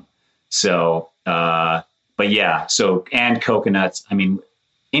have in them. So, and coconuts, I mean,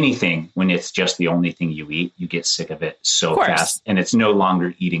 anything, when it's just the only thing you eat, you get sick of it so fast. And it's no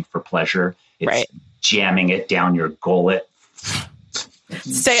longer eating for pleasure. It's jamming it down your gullet.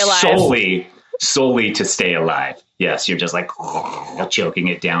 Stay alive. Solely to stay alive. Yes, you're just like choking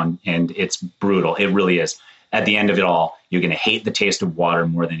it down, and it's brutal. It really is. At the end of it all, you're going to hate the taste of water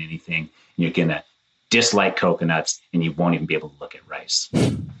more than anything. You're going to dislike coconuts, and you won't even be able to look at rice.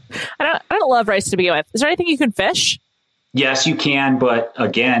 I don't love rice to begin with. Is there anything you can fish? Yes, you can. But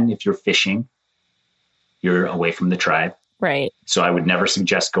again, if you're fishing, you're away from the tribe. Right. So I would never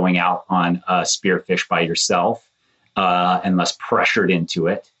suggest going out on a spearfish by yourself unless pressured into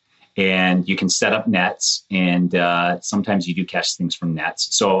it. And you can set up nets, and sometimes you do catch things from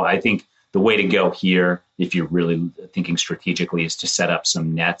nets. So I think the way to go here, if you're really thinking strategically, is to set up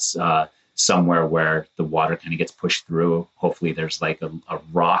some nets somewhere where the water kind of gets pushed through. Hopefully there's like a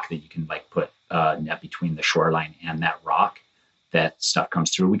rock that you can like put a net between the shoreline and that rock that stuff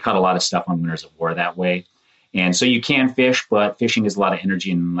comes through. We caught a lot of stuff on Winners of War that way. And so you can fish, but fishing is a lot of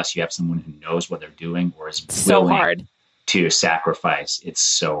energy, and unless you have someone who knows what they're doing or is willing to sacrifice, it's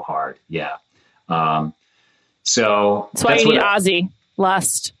so hard. Yeah. So that's why you need Ozzy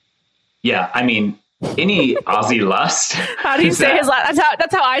Lust. Yeah, I mean, any Ozzy Lust. How do you say his last?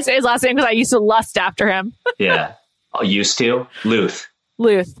 That's how I say his last name because I used to lust after him. Yeah, used to Luth.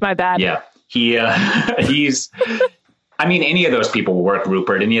 My bad. Yeah, he's. I mean, any of those people will work.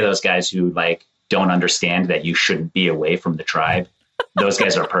 Rupert, any of those guys who like don't understand that you shouldn't be away from the tribe. Those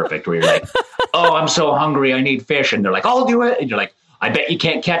guys are perfect. Where you're like, oh, I'm so hungry, I need fish, and they're like, I'll do it, and you're like, I bet you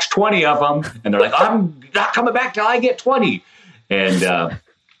can't catch 20 of them, and they're like, I'm not coming back till I get 20, and that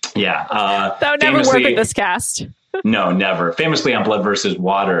would never work with this cast. No, never. Famously on Blood versus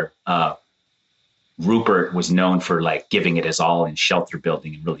Water, Rupert was known for like giving it his all in shelter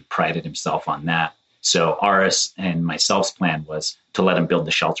building and really prided himself on that. So Aris and myself's plan was to let him build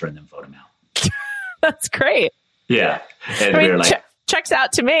the shelter and then vote him out. That's great. Yeah. And we were like, checks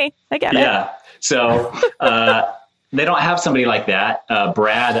out to me. I get it. Yeah. So they don't have somebody like that.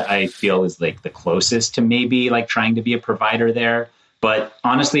 Brad, I feel, is like the closest to maybe like trying to be a provider there. But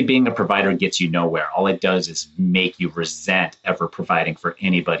honestly, being a provider gets you nowhere. All it does is make you resent ever providing for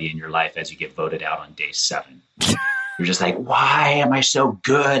anybody in your life as you get voted out on day 7. You're just like, why am I so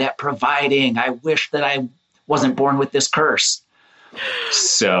good at providing? I wish that I wasn't born with this curse.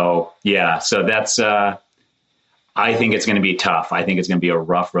 So, yeah. So that's, I think it's going to be tough. I think it's going to be a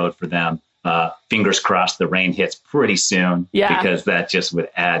rough road for them. Fingers crossed the rain hits pretty soon because that just would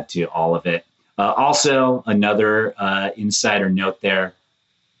add to all of it. Also, another insider note there,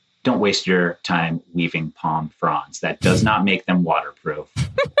 don't waste your time weaving palm fronds. That does not make them waterproof.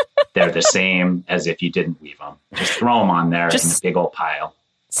 They're the same as if you didn't weave them. Just throw them on there in a big old pile.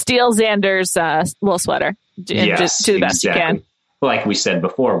 Steal Xander's wool sweater. Just do the best you can. Like we said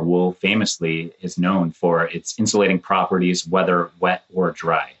before, wool famously is known for its insulating properties, whether wet or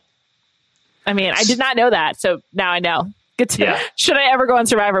dry. I mean, I did not know that, so now I know. Should I ever go on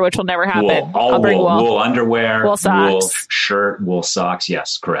Survivor, which will never happen? I'll bring wool underwear, wool socks, wool shirt, wool socks.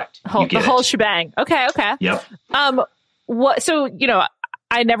 Yes, correct. The whole shebang. Okay. Yep. So,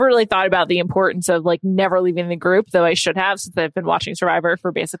 I never really thought about the importance of like never leaving the group, though I should have since I've been watching Survivor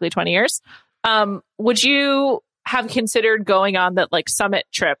for basically 20 years. Would you have considered going on that like summit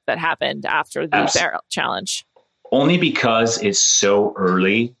trip that happened after the barrel challenge? Only because it's so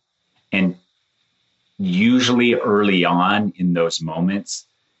early, and usually early on in those moments,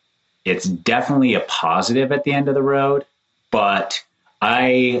 it's definitely a positive at the end of the road. But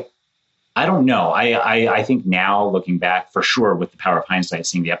I don't know. I think now looking back, for sure, with the power of hindsight,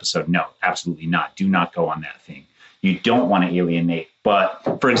 seeing the episode, no, absolutely not. Do not go on that thing. You don't want to alienate.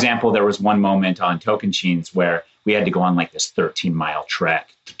 But for example, there was one moment on Tocantins where we had to go on like this 13-mile trek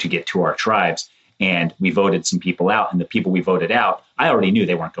to get to our tribes. And we voted some people out, and the people we voted out, I already knew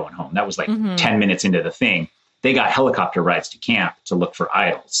they weren't going home. That was like 10 minutes into the thing. They got helicopter rides to camp to look for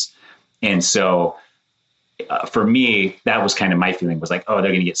idols. And so for me, that was kind of my feeling, was like, oh, they're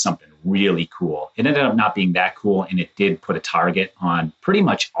going to get something really cool. It ended up not being that cool, and it did put a target on pretty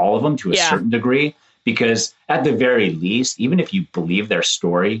much all of them to a certain degree, because at the very least, even if you believe their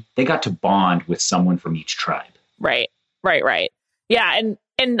story, they got to bond with someone from each tribe. Right. Yeah.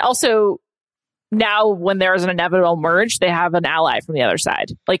 And also, now when there's an inevitable merge, they have an ally from the other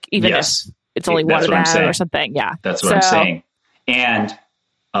side. Like even if it's only one of them or something. Yeah. That's what I'm saying. And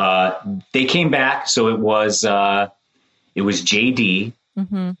they came back. So it was JD,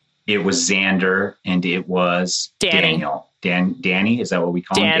 it was Xander, and it was Daniel. Danny, is that what we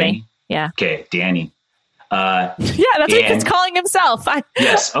call him? Danny? Yeah. Okay, Danny. That's what he's calling himself.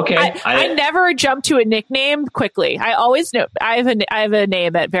 Yes. Okay. I never jump to a nickname quickly. I always know I have a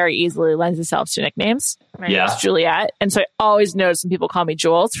name that very easily lends itself to nicknames. My name's Juliet, and so I always notice when people call me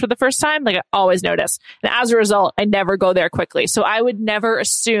Jules for the first time. Like I always notice, and as a result, I never go there quickly. So I would never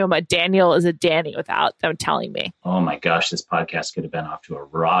assume a Daniel is a Danny without them telling me. Oh my gosh, this podcast could have been off to a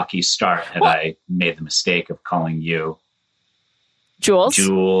rocky start had I made the mistake of calling you Jules.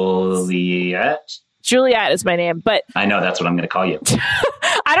 Juliet is my name, but I know that's what I'm going to call you.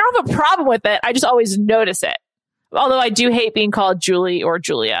 I don't have a problem with it. I just always notice it. Although I do hate being called Julie or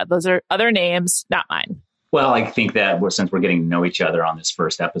Julia. Those are other names, not mine. Well, I think that since we're getting to know each other on this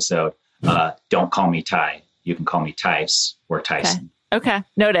first episode, don't call me Ty. You can call me Tice or Tyson. Okay.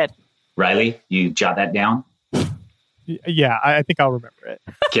 Noted. Riley, you jot that down? Yeah, I think I'll remember it.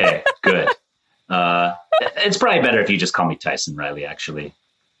 Okay, good. It's probably better if you just call me Tyson, Riley, actually.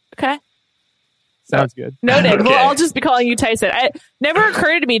 Okay. Sounds good. Noted. Okay. Well, I'll just be calling you Tyson. It never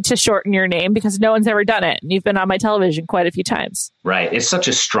occurred to me to shorten your name because no one's ever done it. And you've been on my television quite a few times. Right. It's such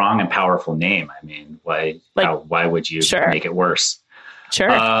a strong and powerful name. I mean, why would you make it worse? Sure.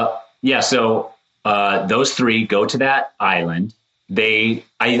 So those three go to that island.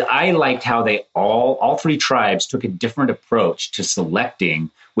 I liked how they all three tribes took a different approach to selecting,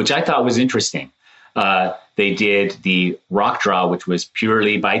 which I thought was interesting. They did the rock draw, which was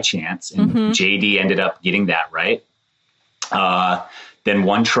purely by chance, and JD ended up getting that right. Then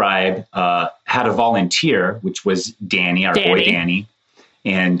one tribe had a volunteer, which was Danny, our boy Danny.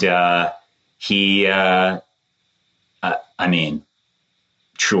 And he, I mean,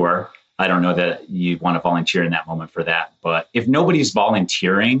 sure, I don't know that you want to volunteer in that moment for that. But if nobody's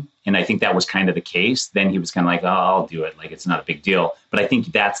volunteering, and I think that was kind of the case, then he was kind of like, oh, I'll do it. Like, it's not a big deal. But I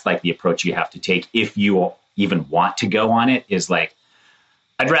think that's like the approach you have to take if you even want to go on it, is like,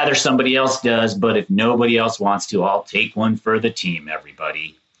 I'd rather somebody else does, but if nobody else wants to, I'll take one for the team,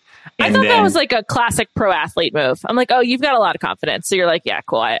 everybody. I thought that was like a classic pro athlete move. I'm like, oh, you've got a lot of confidence. So you're like, yeah,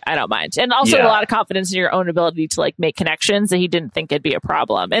 cool. I don't mind. And also a lot of confidence in your own ability to like make connections that he didn't think it'd be a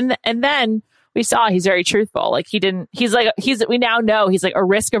problem. And then we saw he's very truthful. Like we now know he's like a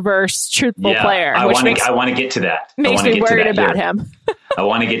risk averse, truthful player. I want to get to that. Makes me worried about him. I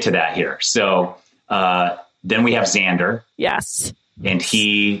want to get to that here. So then we have Xander. Yes. And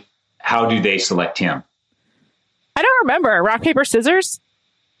how do they select him? I don't remember. Rock, paper, scissors?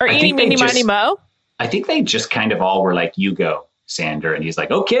 Or eeny, meeny, miny, mo? I think they just kind of all were like, you go, Xander. And he's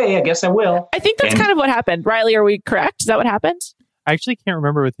like, okay, I guess I will. I think that's kind of what happened. Riley, are we correct? Is that what happened? I actually can't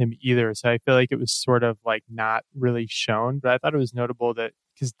remember with him either. So I feel like it was sort of like not really shown. But I thought it was notable that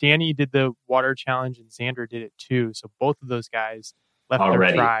because Danny did the water challenge and Xander did it too. So both of those guys left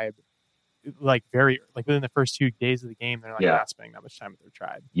their tribe like within the first 2 days of the game. They're like not spending that much time with their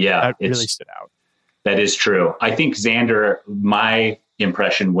tribe. Yeah. That really stood out. That is true. I think Xander, my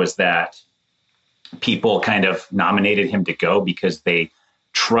impression was that people kind of nominated him to go because they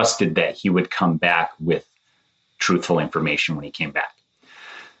trusted that he would come back with truthful information when he came back.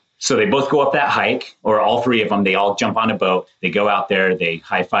 So they both go up that hike, or all three of them, they all jump on a boat. They go out there, they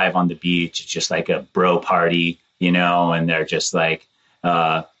high five on the beach. It's just like a bro party, and they're just like,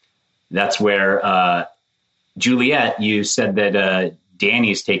 that's where Juliet, you said that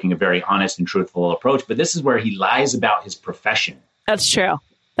Danny's taking a very honest and truthful approach, but this is where he lies about his profession. That's true.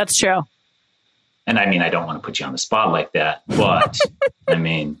 And I mean, I don't want to put you on the spot like that, but I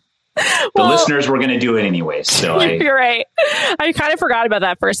mean, the listeners were going to do it anyway. So you're right. I kind of forgot about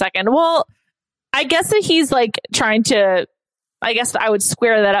that for a second. Well, I guess that he's like trying to, I guess I would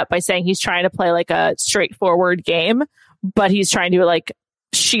square that up by saying he's trying to play like a straightforward game, but he's trying to like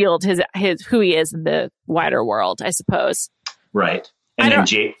shield his who he is in the wider world, I suppose. Right. And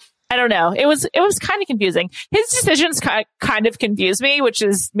I don't know. It was kind of confusing. His decisions kind of confuse me, which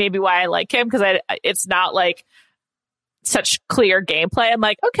is maybe why I like him, because it's not like such clear gameplay. I'm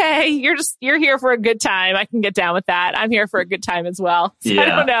like, okay, you're here for a good time. I can get down with that. I'm here for a good time as well. So I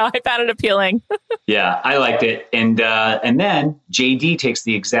don't know. I found it appealing. Yeah, I liked it. And then JD takes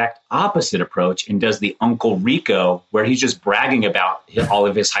the exact opposite approach and does the Uncle Rico, where he's just bragging about all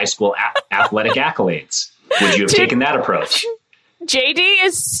of his high school athletic accolades. Would you have taken that approach? JD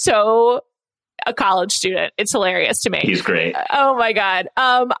is so a college student. It's hilarious to me. He's great. Oh my God.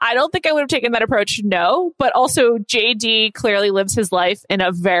 I don't think I would have taken that approach. No, but also JD clearly lives his life in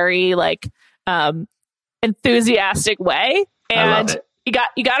a very like enthusiastic way. And I love it.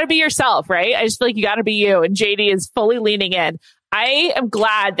 You got to be yourself, right? I just feel like you got to be you. And JD is fully leaning in. I am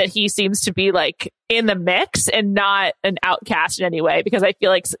glad that he seems to be like in the mix and not an outcast in any way, because I feel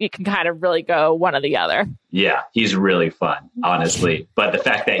like you can kind of really go one or the other. Yeah, he's really fun, honestly. But the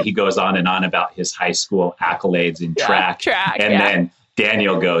fact that he goes on and on about his high school accolades in track, and then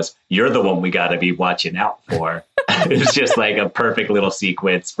Daniel goes, "You're the one we got to be watching out for." It's just like a perfect little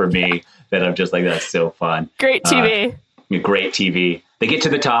sequence for me that I'm just like, that's so fun. Great TV. Great TV. They get to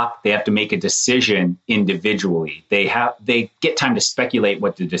the top. They have to make a decision individually. They get time to speculate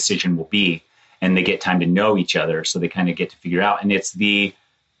what the decision will be, and they get time to know each other. So they kind of get to figure out. And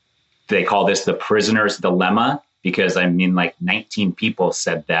they call this the prisoner's dilemma, because I mean, like 19 people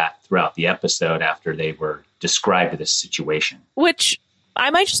said that throughout the episode after they were described this situation. Which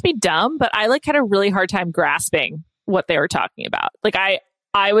I might just be dumb, but I like had a really hard time grasping what they were talking about. Like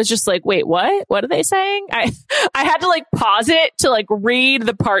I was just like, wait, what? What are they saying? I had to like pause it to like read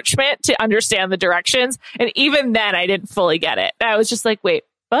the parchment to understand the directions. And even then I didn't fully get it. I was just like, wait,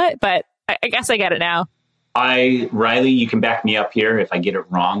 what? But I guess I get it now. Riley, you can back me up here. If I get it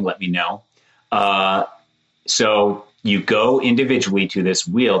wrong, let me know. So you go individually to this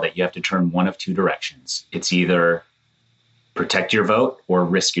wheel that you have to turn one of two directions. It's either protect your vote or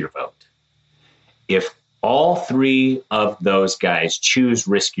risk your vote. If all three of those guys choose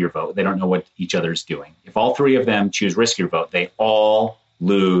risk your vote, they don't know what each other's doing. If all three of them choose risk your vote, they all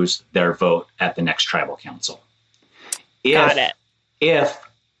lose their vote at the next tribal council. Got it. if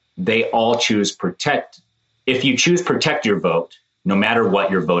they all choose protect, if you choose protect your vote, no matter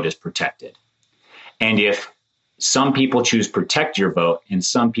what, your vote is protected. And if some people choose protect your vote and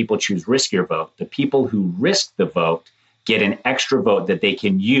some people choose risk your vote, the people who risk the vote get an extra vote that they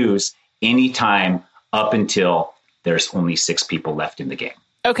can use anytime up until there's only 6 people left in the game.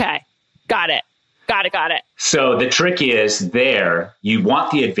 Okay. Got it. So the trick is there, you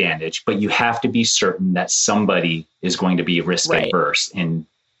want the advantage, but you have to be certain that somebody is going to be risk adverse. And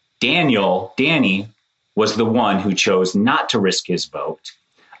Danny was the one who chose not to risk his vote.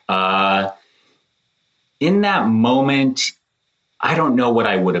 In that moment, I don't know what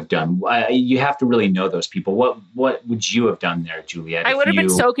I would have done. You have to really know those people. What would you have done there, Juliet? I would have been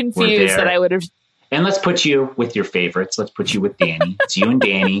so confused that I would have. And let's put you with your favorites. Let's put you with Danny. It's you and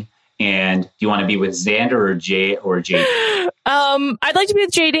Danny. And do you want to be with Xander or JD? I'd like to be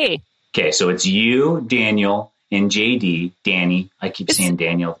with JD. Okay, so it's you, Daniel, and JD. Danny. I keep saying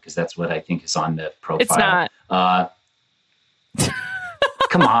Daniel because that's what I think is on the profile. It's not.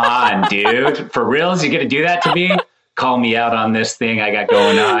 Come on, dude. For reals, you going to do that to me? Call me out on this thing I got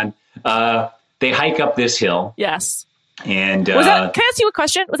going on. They hike up this hill. Yes. And can I ask you a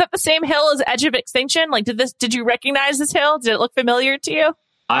question? Was that the same hill as Edge of Extinction? Like, did you recognize this hill? Did it look familiar to you?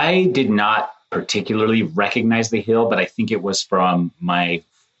 I did not particularly recognize the hill, but I think it was from my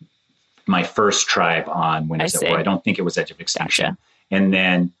first tribe on Winners at War. I don't think it was Edge of Extinction. Gotcha. And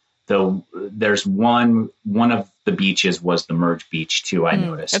then there's one of the beaches was the Merge Beach too. I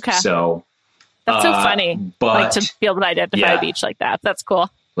noticed. Okay. So that's so funny. But like to be able to identify a beach like that. That's cool.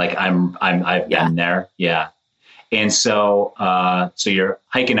 Like I've been there. Yeah. And so you're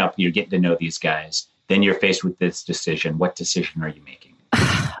hiking up, you're getting to know these guys. Then you're faced with this decision. What decision are you making?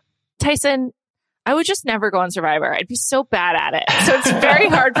 Tyson, I would just never go on Survivor. I'd be so bad at it. So it's very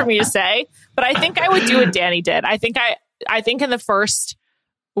hard for me to say, but I think I would do what Danny did. I think in the first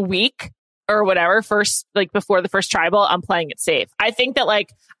week or whatever, before the first tribal, I'm playing it safe. I think that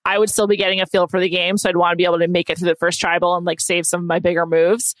I would still be getting a feel for the game. So I'd want to be able to make it through the first tribal and save some of my bigger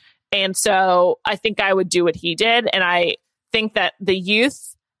moves. And so I think I would do what he did. And I think that the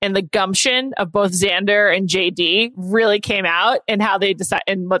youth and the gumption of both Xander and JD really came out in how they decide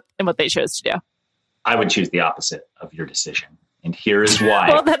and what they chose to do. I would choose the opposite of your decision. And here is why.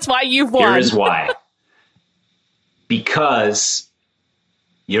 Well, that's why you've won. Here is why. Because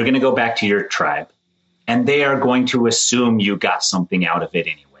you're going to go back to your tribe and they are going to assume you got something out of it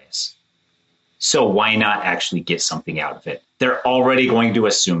anyways. So why not actually get something out of it? They're already going to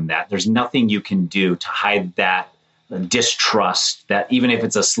assume that. There's nothing you can do to hide that distrust, that even if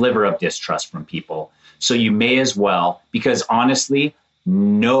it's a sliver of distrust from people. So you may as well, because honestly,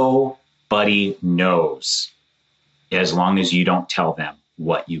 nobody knows as long as you don't tell them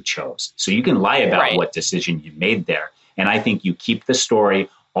what you chose. So you can lie about what decision you made there. And I think you keep the story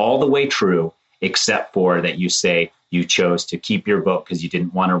all the way true, except for that you say you chose to keep your vote because you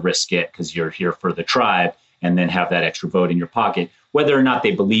didn't want to risk it because you're here for the tribe and then have that extra vote in your pocket. Whether or not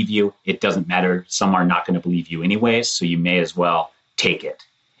they believe you, it doesn't matter. Some are not going to believe you anyways, so you may as well take it.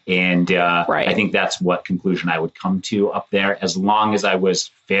 And I think that's what conclusion I would come to up there, as long as I was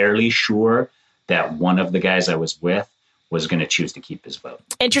fairly sure that one of the guys I was with was going to choose to keep his vote.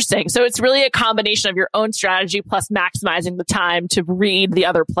 Interesting. So it's really a combination of your own strategy plus maximizing the time to read the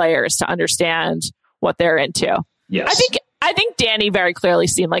other players to understand what they're into. Yes. I think Danny very clearly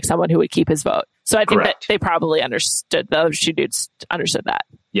seemed like someone who would keep his vote. So I think that they probably understood, the other two dudes understood that.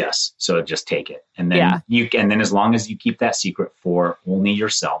 Yes. So just take it. And then and then as long as you keep that secret for only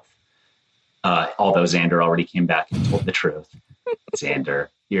yourself, although Xander already came back and told the truth. Xander,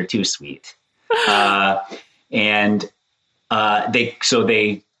 you're too sweet. And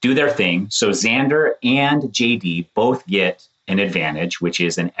they do their thing. So Xander and JD both get an advantage, which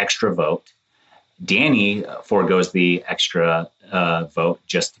is an extra vote. Danny forgoes the extra vote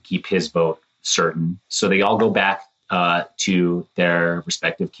just to keep his vote certain. So they all go back to their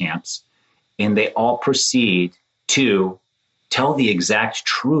respective camps, and they all proceed to tell the exact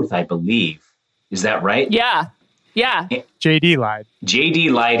truth, I believe. Is that right? Yeah. JD lied.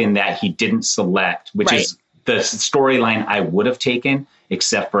 JD lied in that he didn't select, which is the storyline I would have taken,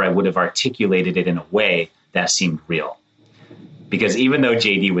 except for I would have articulated it in a way that seemed real. Because even though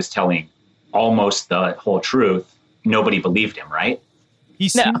JD was telling almost the whole truth, nobody believed him, right? He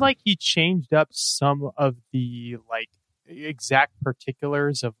seemed like he changed up some of the exact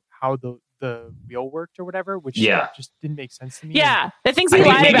particulars of how the wheel worked or whatever, which just didn't make sense to me. Yeah, the things he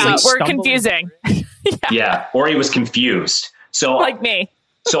lied about were confusing. Or he was confused. So like me.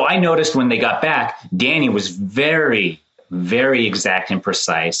 So I noticed when they got back, Danny was very, very exact and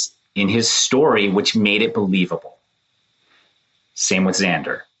precise in his story, which made it believable. Same with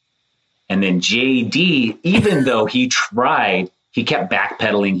Xander. And then JD, even though he tried, he kept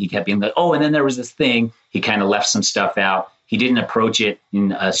backpedaling. He kept being like, oh, and then there was this thing. He kind of left some stuff out. He didn't approach it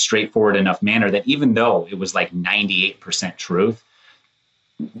in a straightforward enough manner that even though it was like 98% truth,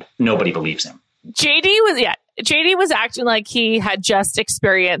 nobody believes him. JD was acting like he had just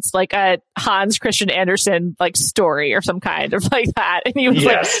experienced like a Hans Christian Andersen like story or some kind of like that. And he was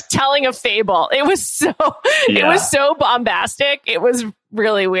like telling a fable. It was so bombastic. It was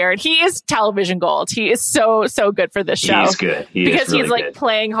really weird. He is television gold. He is so good for this show. He's good. Because he's like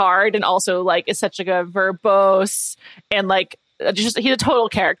playing hard and also like is such like a verbose and like just he's a total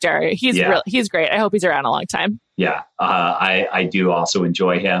character. He's great. I hope he's around a long time. Yeah. I do also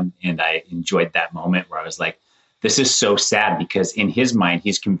enjoy him. And I enjoyed that moment where I was like, this is so sad because in his mind,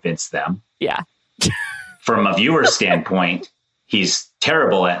 he's convinced them. Yeah. From a viewer standpoint, he's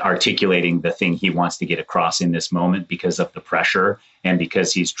terrible at articulating the thing he wants to get across in this moment because of the pressure and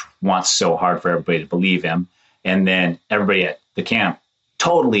because he wants so hard for everybody to believe him. And then everybody at the camp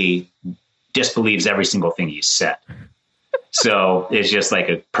totally disbelieves every single thing he said. So it's just like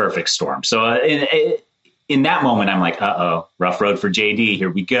a perfect storm. So in that moment, I'm like, uh-oh, rough road for JD.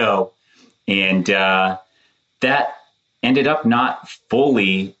 Here we go. And that ended up not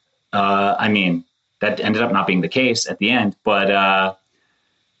fully, that ended up not being the case at the end. But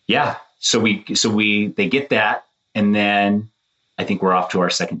so they get that. And then I think we're off to our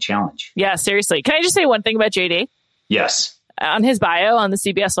second challenge. Yeah, seriously. Can I just say one thing about JD? Yes. On his bio on the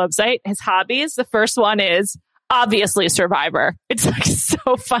CBS website, his hobbies, the first one is obviously Survivor. It's like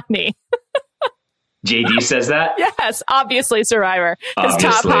so funny. JD says that? Yes, obviously Survivor. His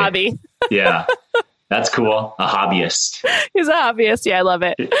top hobby. Yeah. That's cool. A hobbyist. He's a hobbyist. Yeah, I love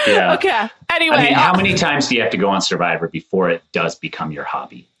it. Yeah. Okay. Anyway. I mean, how many times do you have to go on Survivor before it does become your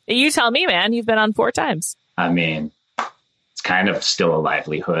hobby? You tell me, man. You've been on 4 times. I mean, it's kind of still a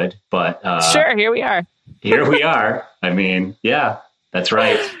livelihood, but... sure, here we are. Here we are. I mean, yeah, that's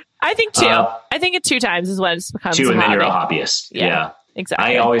right. I think 2. I think at 2 times is when it becomes 2 a and hobby. then you're a hobbyist. Yeah.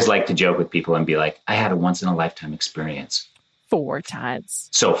 Exactly. I always like to joke with people and be like, I had a once-in-a-lifetime experience. 4 times.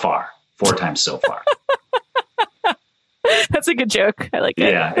 So far. 4 times so far. That's a good joke. I like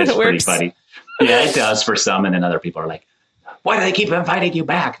it. Yeah, it's pretty funny. Yeah, it does for some. And then other people are like, why do they keep inviting you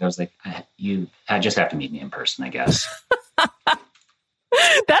back? And I was like, I just have to meet me in person, I guess.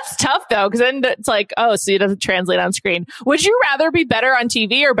 That's tough, though, because then it's like, oh, so it doesn't translate on screen. Would you rather be better on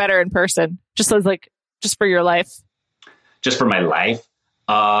TV or better in person? Just for your life? Just for my life?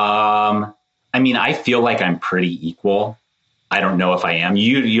 I mean, I feel like I'm pretty equal. I don't know if I am.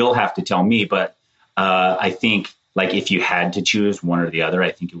 You'll have to tell me, but I think like if you had to choose one or the other,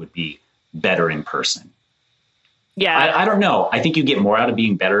 I think it would be better in person. Yeah. I don't know. I think you get more out of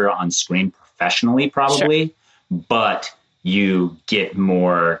being better on screen professionally, probably, sure. But you get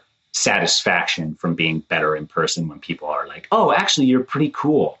more satisfaction from being better in person when people are like, oh, actually, you're pretty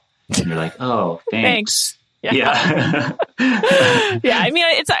cool. And you're like, oh, thanks. Yeah. Yeah. Yeah. I mean,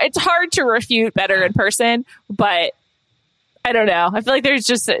 it's hard to refute better in person, but I don't know. I feel like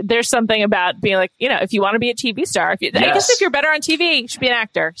there's something about being like, if you want to be a TV star, I guess if you're better on TV, you should be an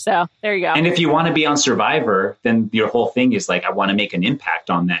actor. So there you go. And if you want to be on Survivor, then your whole thing is like, I want to make an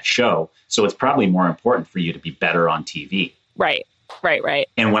impact on that show. So it's probably more important for you to be better on TV. Right.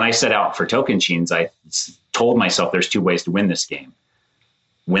 And when I set out for Tocantins, I told myself there's 2 ways to win this game.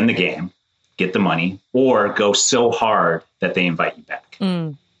 Win the game, get the money, or go so hard that they invite you back.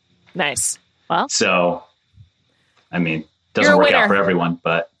 Nice. Well, so, I mean, doesn't work out for everyone,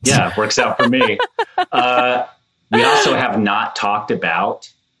 but yeah, it works out for me. We also have not talked about,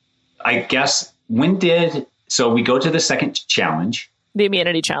 I guess, so we go to the second challenge. The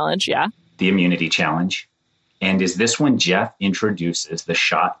immunity challenge, yeah. The immunity challenge. And is this when Jeff introduces the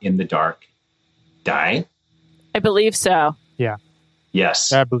shot in the dark die? I believe so. Yeah.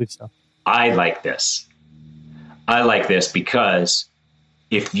 Yes. I believe so. I like this. Because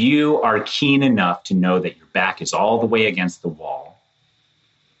if you are keen enough to know that your back is all the way against the wall,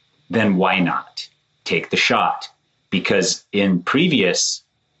 then why not take the shot? Because in previous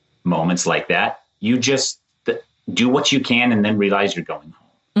moments like that, you just do what you can and then realize you're going home.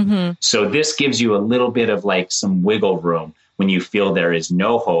 Mm-hmm. So this gives you a little bit of like some wiggle room when you feel there is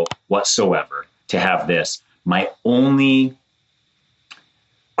no hope whatsoever to have this. My only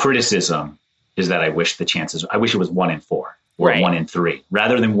criticism is that I wish it was 1 in 4 or right. 1 in 3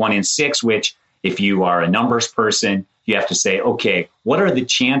 rather than 1 in 6, which if you are a numbers person, you have to say, okay, what are the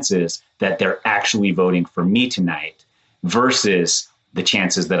chances that they're actually voting for me tonight versus the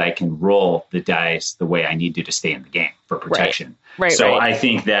chances that I can roll the dice the way I need to stay in the game for protection. Right. So I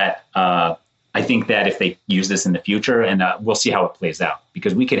think that I think that if they use this in the future, and we'll see how it plays out,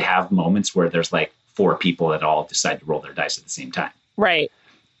 because we could have moments where there's like 4 people that all decide to roll their dice at the same time. Right.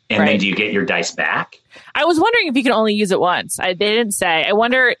 And then do you get your dice back? I was wondering if you can only use it once. They didn't say. I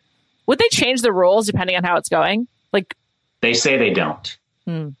wonder, would they change the rules depending on how it's going? Like, they say they don't.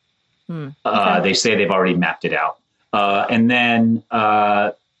 Okay. They say they've already mapped it out. And then...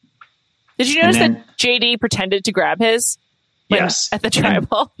 did you notice that JD pretended to grab his? Yes. At the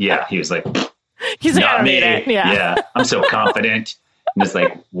tribal? Yeah, he was like... He's like, I don't need it. Yeah, I'm so confident. And it's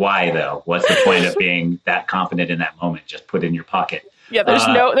like, why though? What's the point of being that confident in that moment? Just put it in your pocket. Yeah,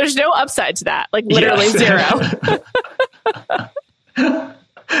 there's no upside to that. Like literally zero.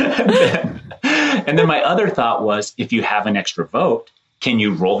 and then my other thought was, if you have an extra vote, can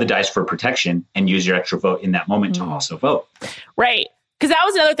you roll the dice for protection and use your extra vote in that moment to also vote? Right. Because that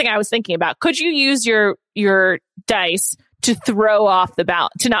was another thing I was thinking about. Could you use your dice to throw off the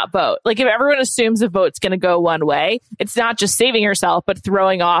ballot, to not vote? Like if everyone assumes the vote's going to go one way, it's not just saving yourself, but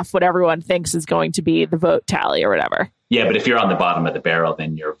throwing off what everyone thinks is going to be the vote tally or whatever. Yeah, but if you're on the bottom of the barrel,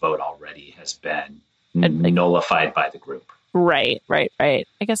 then your vote already has been nullified by the group. Right. I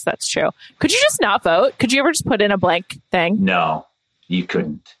guess that's true. Could you just not vote? Could you ever just put in a blank thing? No, you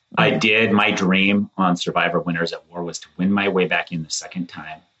couldn't. I did. My dream on Survivor Winners at War was to win my way back in the second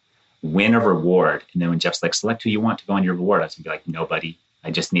time, win a reward. And then when Jeff's like, select who you want to go on your reward, I was going to be like, nobody.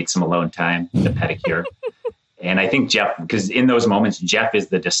 I just need some alone time, the pedicure. And I think Jeff, because in those moments, Jeff is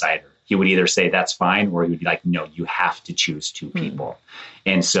the decider. He would either say that's fine, or he would be like, no, you have to choose 2 people.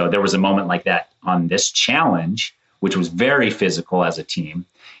 And so there was a moment like that on this challenge, which was very physical as a team.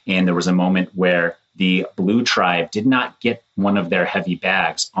 And there was a moment where the blue tribe did not get one of their heavy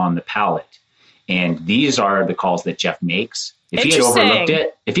bags on the pallet. And these are the calls that Jeff makes. If he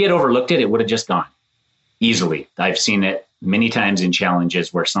had overlooked it, it would have just gone easily. I've seen it many times in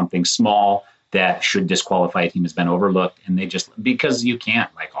challenges where something small that should disqualify a team has been overlooked, and they just, because you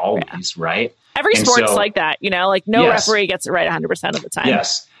can't, like always, right? Every sport's like that, like no referee gets it right 100% of the time.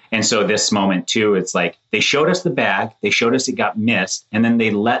 Yes. And so this moment too, it's like they showed us the bag, they showed us it got missed, and then they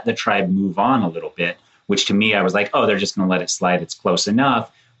let the tribe move on a little bit, which to me, I was like, oh, they're just going to let it slide. It's close enough,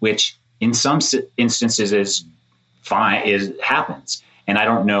 which in some instances is fine, happens. And I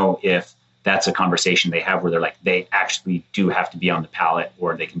don't know if that's a conversation they have where they're like, they actually do have to be on the pallet,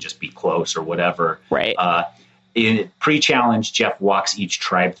 or they can just be close or whatever. Right. In pre-challenge, Jeff walks each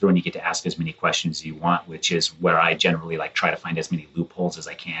tribe through, and you get to ask as many questions as you want, which is where I generally like try to find as many loopholes as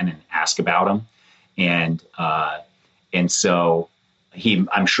I can and ask about them. And so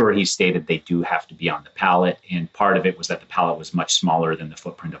I'm sure he stated they do have to be on the pallet. And part of it was that the pallet was much smaller than the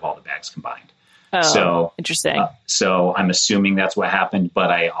footprint of all the bags combined. Oh, so interesting. So I'm assuming that's what happened, but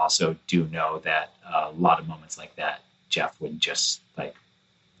I also do know that a lot of moments like that, Jeff would just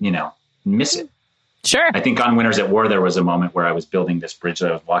miss it. Sure. I think on Winners at War, there was a moment where I was building this bridge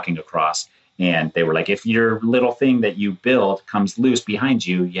that I was walking across, and they were like, if your little thing that you build comes loose behind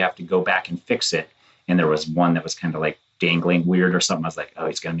you, you have to go back and fix it. And there was one that was kind of like dangling weird or something. I was like, oh,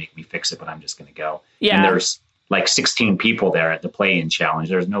 he's going to make me fix it, but I'm just going to go. Yeah. And there's like 16 people there at the play-in challenge.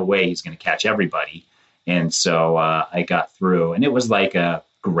 There's no way he's going to catch everybody. And so I got through, and it was like a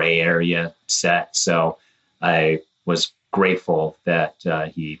gray area set. So I was grateful that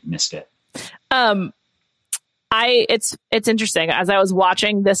he missed it. It's interesting. As I was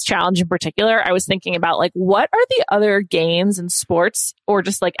watching this challenge in particular, I was thinking about like, what are the other games and sports or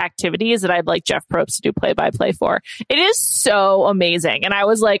just like activities that I'd like Jeff Probst to do play-by-play for? It is so amazing. And I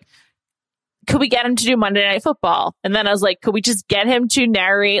was like, could we get him to do Monday Night Football? And then I was like, could we just get him to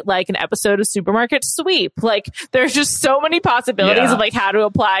narrate like an episode of Supermarket Sweep? Like, there's just so many possibilities of like how to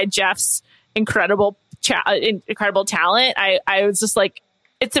apply Jeff's incredible talent. I was just like,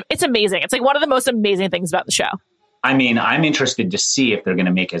 it's amazing. It's like one of the most amazing things about the show. I mean, I'm interested to see if they're going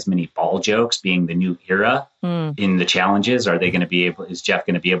to make as many ball jokes being the new era in the challenges. Are they going to be able, is Jeff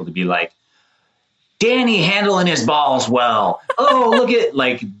going to be able to be like, Danny handling his balls well. Oh, look at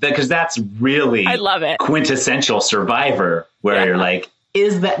because that's really, I love it. Quintessential Survivor where you're like,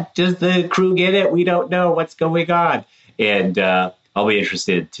 does the crew get it? We don't know what's going on. And I'll be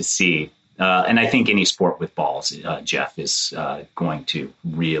interested to see. And I think any sport with balls, Jeff is going to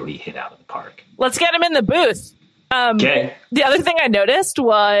really hit out of the park. Let's get him in the booth. Okay. The other thing I noticed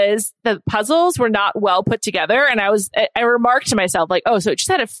was the puzzles were not well put together. And I remarked to myself, like, oh, so it just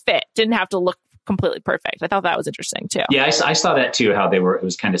had to fit. Didn't have to look completely perfect. I thought that was interesting too. Yeah, I saw that too, how it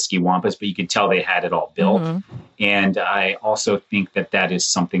was kind of ski-wampus, but you could tell they had it all built. Mm-hmm. And I also think that is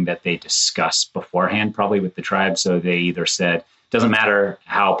something that they discussed beforehand, probably with the tribe. So they either said, doesn't matter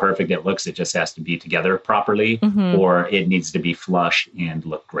how perfect it looks, it just has to be together properly, or it needs to be flush and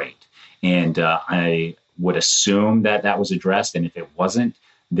look great. And I would assume that was addressed. And if it wasn't,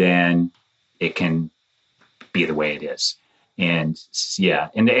 then it can be the way it is. And yeah,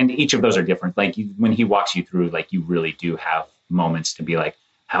 and each of those are different. Like when he walks you through, like you really do have moments to be like,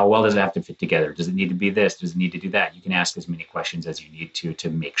 how well does it have to fit together? Does it need to be this? Does it need to do that? You can ask as many questions as you need to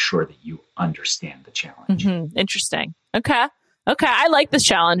make sure that you understand the challenge. Mm-hmm. Interesting. Okay. I like this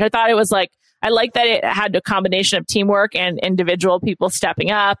challenge. I thought it was like, I like that it had a combination of teamwork and individual people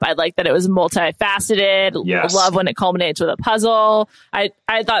stepping up. I like that it was multifaceted. Yes. I love when it culminates with a puzzle. I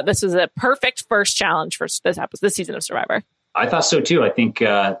thought this was a perfect first challenge for this season of Survivor. I thought so too. I think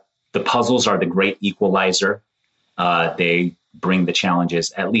the puzzles are the great equalizer. They bring the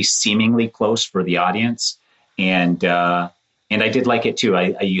challenges at least seemingly close for the audience. And I did like it too.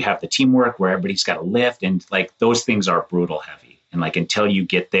 You have the teamwork where everybody's got to lift, and like those things are brutal heavy. And like until you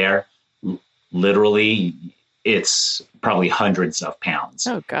get there, literally it's probably hundreds of pounds.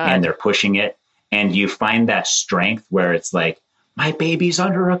 Oh God. And they're pushing it. And you find that strength where it's like, my baby's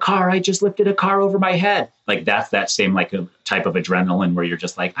under a car. I just lifted a car over my head. Like that's that same like a type of adrenaline where you're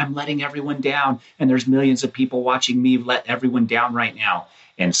just like, I'm letting everyone down. And there's millions of people watching me let everyone down right now.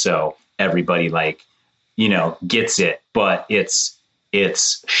 And so everybody like, gets it, but it's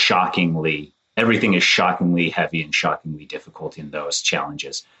shockingly, everything is shockingly heavy and shockingly difficult in those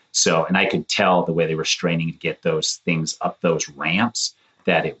challenges. So, and I could tell the way they were straining to get those things up those ramps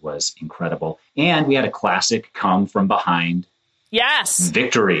that it was incredible. And we had a classic come from behind. Yes.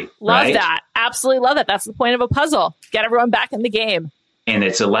 Victory. Love right? that. Absolutely love that. That's the point of a puzzle. Get everyone back in the game. And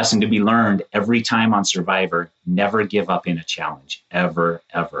it's a lesson to be learned every time on Survivor. Never give up in a challenge. Ever,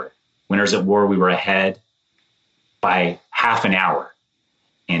 ever. Winners at War, we were ahead by half an hour.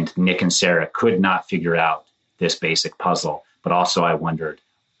 And Nick and Sarah could not figure out this basic puzzle. But also I wondered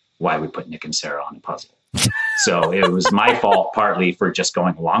why we put Nick and Sarah on a puzzle. So it was my fault partly for just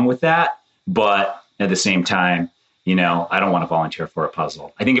going along with that. But at the same time, I don't want to volunteer for a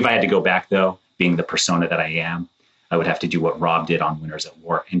puzzle. I think if I had to go back, though, being the persona that I am, I would have to do what Rob did on Winners at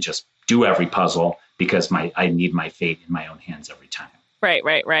War and just do every puzzle because I need my fate in my own hands every time.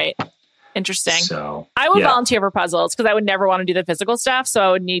 Right. Interesting. So I would volunteer for puzzles because I would never want to do the physical stuff. So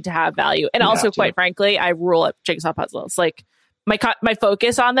I would need to have value. And also, quite frankly, I rule at jigsaw puzzles. Like my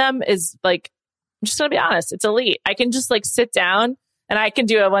focus on them is like, I'm just going to be honest, it's elite. I can just like sit down and I can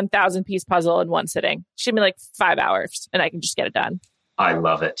do a 1,000 piece puzzle in one sitting. It should be like 5 hours and I can just get it done. I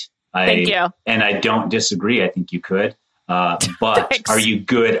love it. Thank you. And I don't disagree. I think you could. But are you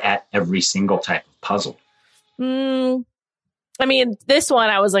good at every single type of puzzle? I mean, this one,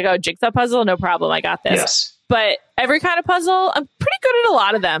 I was like, jigsaw puzzle, no problem. I got this. Yes. But every kind of puzzle, I'm pretty good at a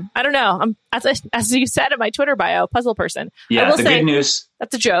lot of them. I don't know. I'm, as you said in my Twitter bio, puzzle person. Yeah, the good news.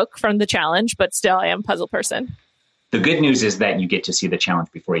 That's a joke from the challenge, but still, I am a puzzle person. The good news is that you get to see the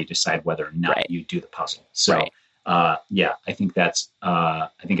challenge before you decide whether or not you do the puzzle. So, I think I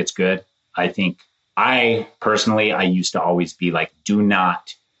think it's good. I think I used to always be like, do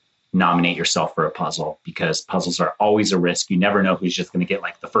not nominate yourself for a puzzle because puzzles are always a risk. You never know who's just going to get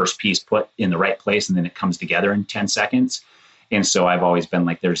like the first piece put in the right place and then it comes together in 10 seconds. And so I've always been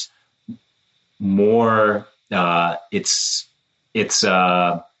like, there's more, it's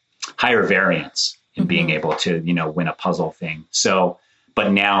higher variance in being able to, win a puzzle thing. So,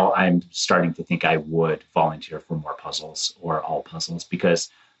 but now I'm starting to think I would volunteer for more puzzles or all puzzles because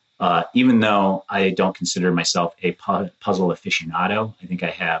even though I don't consider myself a puzzle aficionado, I think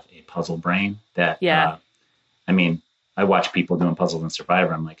I have a puzzle brain that, I watch people doing puzzles in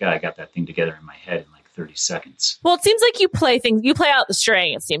Survivor. I'm like, I got that thing together in my head in like 30 seconds. Well, it seems like you play out the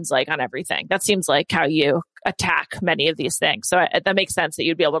string, it seems like, on everything. That seems like how you attack many of these things. So that makes sense that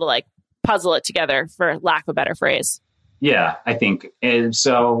you'd be able to like puzzle it together, for lack of a better phrase. Yeah, I think. And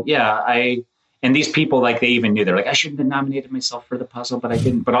so, and these people, like, they even knew, they're like, I shouldn't have nominated myself for the puzzle, but I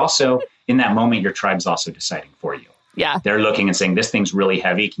didn't. But also in that moment, your tribe's also deciding for you. Yeah. They're looking and saying, this thing's really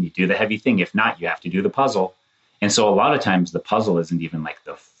heavy. Can you do the heavy thing? If not, you have to do the puzzle. And so a lot of times the puzzle isn't even like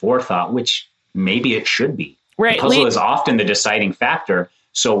the forethought, which maybe it should be. Right. The puzzle is often the deciding factor.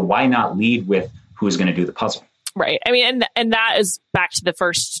 So why not lead with who's going to do the puzzle? Right. I mean, and that is back to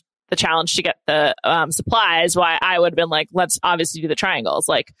the challenge to get the supplies, why I would have been like, let's obviously do the triangles.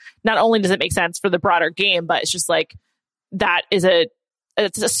 Like, not only does it make sense for the broader game, but it's just like,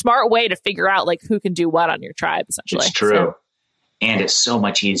 it's a smart way to figure out like who can do what on your tribe, essentially. It's true. So. And it's so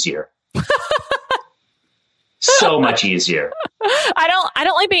much easier. So much easier. I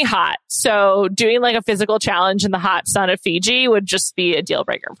don't like being hot. So doing like a physical challenge in the hot sun of Fiji would just be a deal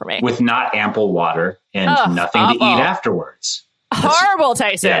breaker for me. With not ample water and nothing to eat afterwards. Horrible,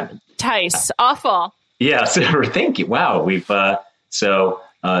 Tyson. Yeah. Tice. Awful. Yeah. So we're thinking, wow, we've, so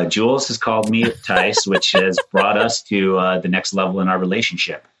Jules has called me Tice, which has brought us to the next level in our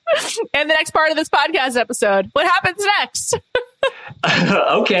relationship. And the next part of this podcast episode, what happens next?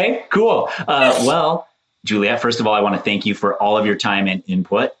 Okay, cool. Well, Juliet, first of all, I want to thank you for all of your time and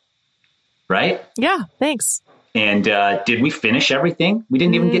input. Right? Yeah, thanks. And did we finish everything? We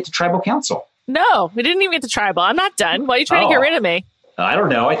didn't even get to tribal council. No, we didn't even get to tribal. I'm not done. Why are you trying to get rid of me? I don't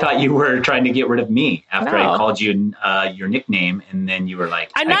know. I thought you were trying to get rid of me after I called you your nickname, and then you were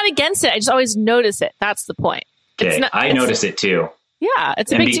like, I'm not against it. I just always notice it. That's the point. Okay, I notice it too. Yeah,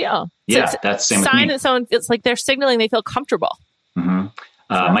 it's a big deal. Yeah, that's the same sign with me. that someone, it's like they're signaling they feel comfortable. Mm-hmm.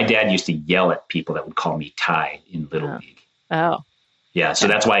 My dad used to yell at people that would call me Ty in Little League. Oh. Yeah, so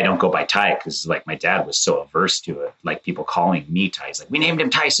that's why I don't go by Ty, because like my dad was so averse to it, like people calling me Ty. He's like, we named him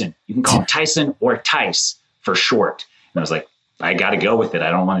Tyson. You can call him Tyson or Tice for short. And I was like, I got to go with it. I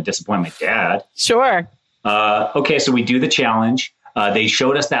don't want to disappoint my dad. Sure. Okay, so we do the challenge. They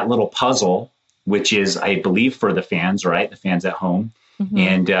showed us that little puzzle, which is, I believe, for the fans, right? The fans at home. Mm-hmm.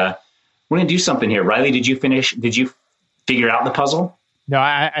 And we're going to do something here. Riley, did you figure out the puzzle? No,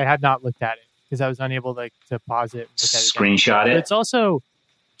 I had not looked at it because I was unable to pause it and look at it. Screenshot it. But it's also,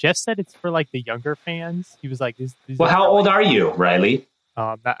 Jeff said it's for like the younger fans. He was like, well, how old are you, Riley?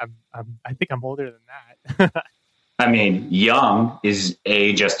 I think I'm older than that. I mean, young is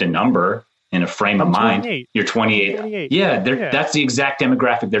just a number in a frame of mind. 28. You're 28. Yeah, that's the exact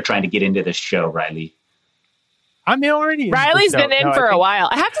demographic they're trying to get into this show, Riley. I'm already in Riley's been in for a while.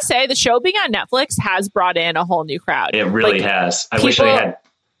 I have to say, the show being on Netflix has brought in a whole new crowd. It really has. I wish I had.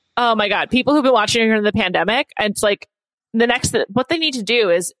 Oh my God. People who've been watching during the pandemic, and it's like what they need to do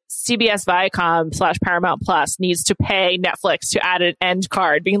is CBS Viacom / Paramount Plus needs to pay Netflix to add an end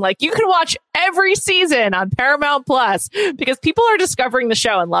card being like, you can watch every season on Paramount Plus, because people are discovering the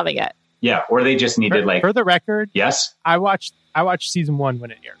show and loving it. Yeah. Or they just needed for the record. Yes. I watched season 1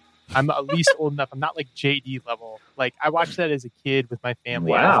 when it aired. I'm at least old enough. I'm not like JD level. Like I watched that as a kid with my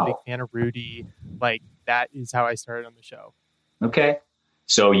family. Wow. I was a big fan of Rudy. Like that is how I started on the show. Okay.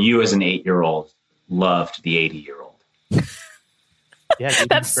 So you as an 8-year-old loved the 80-year-old. Yeah,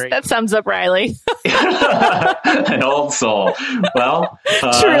 that sums up Riley. An old soul. Well,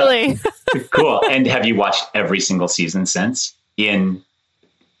 truly cool. And have you watched every single season since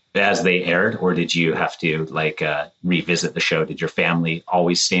as they aired, or did you have to revisit the show? Did your family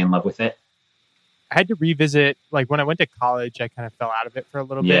always stay in love with it? I had to revisit, like when I went to college, I kind of fell out of it for a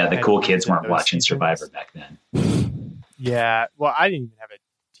little bit. Yeah, the cool kids weren't watching Survivor back then. Yeah, well, I didn't even have a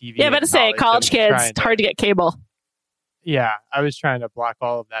TV. Yeah, but to say college kids, it's hard to get cable. Yeah, I was trying to block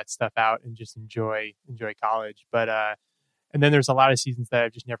all of that stuff out and just enjoy college. But and then there's a lot of seasons that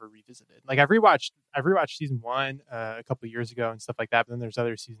I've just never revisited. Like I've rewatched season 1 a couple of years ago and stuff like that. But then there's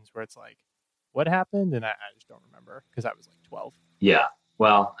other seasons where it's like, what happened? And I just don't remember because I was like 12. Yeah.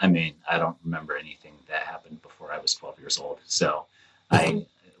 Well, I mean, I don't remember anything that happened before I was 12 years old. So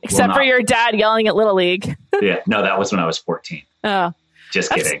except for your dad yelling at Little League. Yeah. No, that was when I was 14. Oh.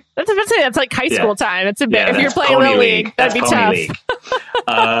 Just kidding. That's like high school time. It's a bit. If you're playing Little League, that'd be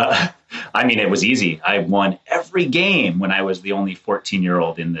tough. I mean, it was easy. I won every game when I was the only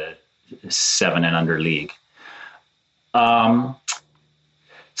 14-year-old in the 7 and under league. So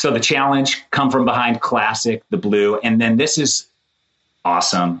the challenge, come from behind classic, the blue. And then this is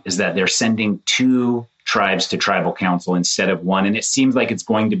awesome, is that they're sending 2 tribes to tribal council instead of 1. And it seems like it's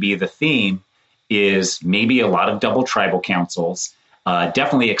going to be the theme is maybe a lot of double tribal councils.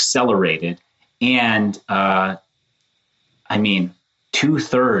 Definitely accelerated. And I mean,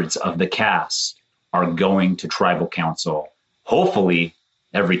 2/3 of the cast are going to tribal council, hopefully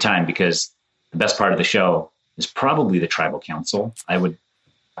every time, because the best part of the show is probably the tribal council.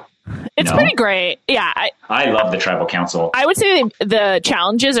 It's pretty great. Yeah. I love the tribal council. I would say the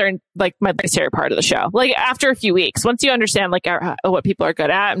challenges are like my least favorite part of the show. Like after a few weeks, once you understand like what people are good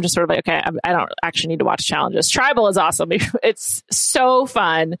at, I'm just sort of like, okay, I don't actually need to watch challenges. Tribal is awesome. It's so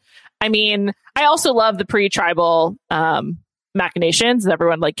fun. I mean, I also love the pre-tribal machinations,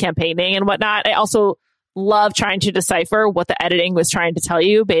 everyone like campaigning and whatnot. I also love trying to decipher what the editing was trying to tell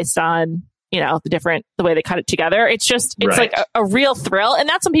you based on, the way they cut it together. It's right. Like a real thrill. And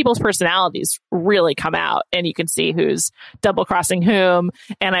that's when people's personalities really come out and you can see who's double crossing whom.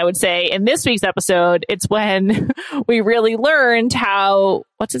 And I would say in this week's episode, it's when we really learned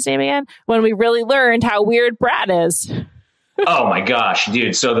what's his name again? When we really learned how weird Brad is. Oh my gosh,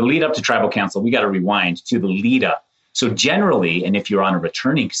 dude. So the lead up to tribal council, we got to rewind to the lead up. So generally, and if you're on a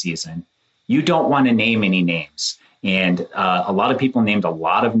returning season, you don't want to name any names. And a lot of people named a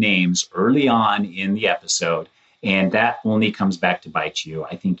lot of names early on in the episode, and that only comes back to bite you.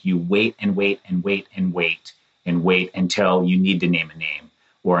 I think you wait and wait and wait and wait and wait until you need to name a name.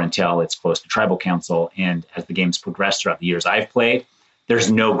 or until it's close to tribal council. And as the games progress throughout the years I've played,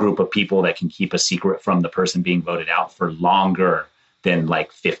 there's no group of people that can keep a secret from the person being voted out for longer than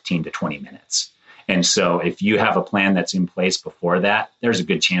like 15 to 20 minutes. And so if you have a plan that's in place before that, there's a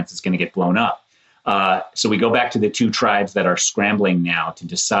good chance it's going to get blown up. So we go back to the two tribes that are scrambling now to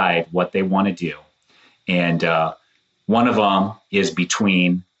decide what they want to do. And one of them is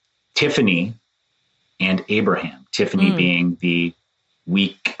between Tiffany and Abraham. Tiffany being the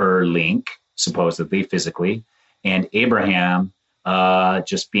weaker link, supposedly, physically, and Abraham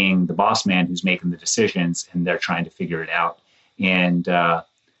just being the boss man who's making the decisions, and they're trying to figure it out. And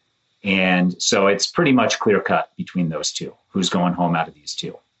so it's pretty much clear cut between those two, who's going home out of these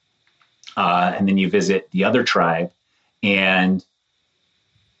two. And then you visit the other tribe, and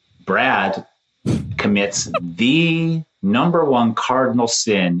Brad commits the number one cardinal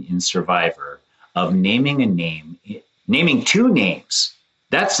sin in Survivor of naming two names.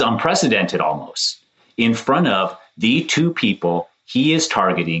 That's unprecedented almost, in front of the two people he is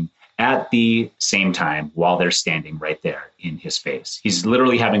targeting at the same time while they're standing right there in his face. He's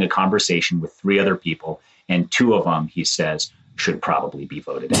literally having a conversation with three other people, and two of them, he says, should probably be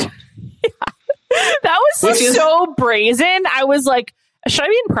voted out. That was so brazen. I was like, should I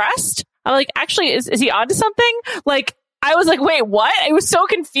be impressed? I'm like, actually, is he onto something? Like, I was like, wait, what? It was so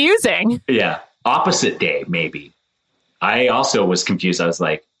confusing. Yeah. Opposite day, maybe. I also was confused. I was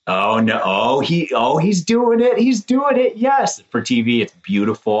like, oh no, he's doing it. He's doing it. Yes. For TV, it's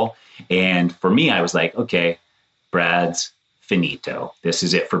beautiful. And for me, I was like, okay, Brad's finito. This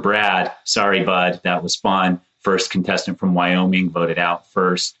is it for Brad. Sorry, bud. That was fun. First contestant from Wyoming voted out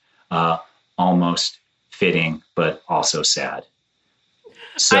first. Almost fitting, but also sad.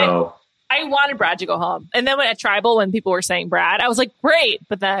 So I wanted Brad to go home. And then at Tribal, when people were saying Brad, I was like, great.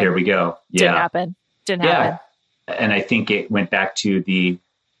 But then here we go. Didn't happen. And I think it went back to the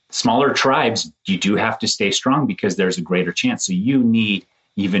smaller tribes. You do have to stay strong because there's a greater chance. So you need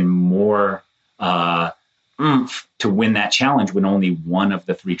even more oomph to win that challenge when only one of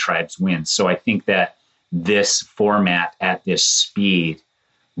the three tribes wins. So I think that this format at this speed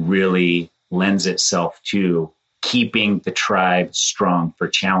really lends itself to keeping the tribe strong for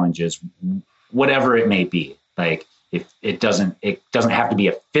challenges, whatever it may be. Like if it doesn't have to be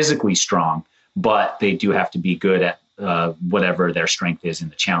a physically strong, but they do have to be good at whatever their strength is in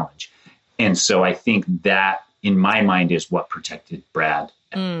the challenge. And so I think that in my mind is what protected Brad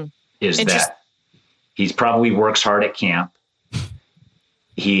is that he's probably works hard at camp.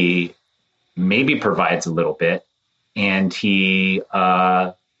 He maybe provides a little bit, and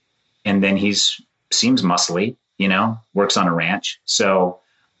and then seems muscly, works on a ranch. So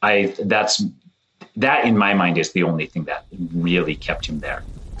that in my mind is the only thing that really kept him there.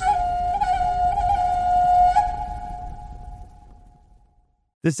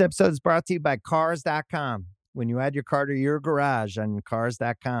 This episode is brought to you by Cars.com. When you add your car to your garage on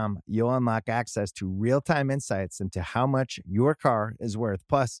Cars.com, you'll unlock access to real-time insights into how much your car is worth.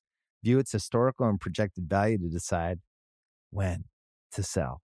 Plus, view its historical and projected value to decide when to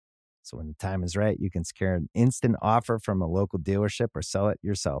sell. So when the time is right, you can secure an instant offer from a local dealership or sell it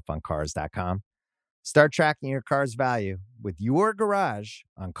yourself on Cars.com. Start tracking your car's value with your garage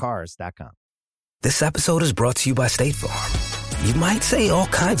on Cars.com. This episode is brought to you by State Farm. You might say all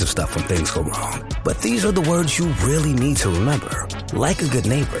kinds of stuff when things go wrong, but these are the words you really need to remember. Like a good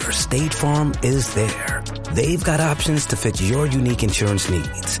neighbor, State Farm is there. They've got options to fit your unique insurance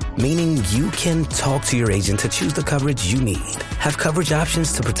needs, meaning you can talk to your agent to choose the coverage you need, have coverage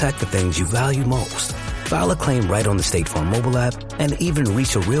options to protect the things you value most, file a claim right on the State Farm mobile app, and even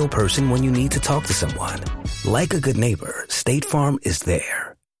reach a real person when you need to talk to someone. Like a good neighbor, State Farm is there.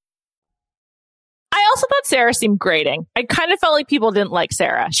 I also thought Sarah seemed grating. I kind of felt like people didn't like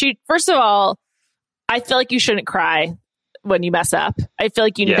Sarah. First of all, I feel like you shouldn't cry when you mess up. I feel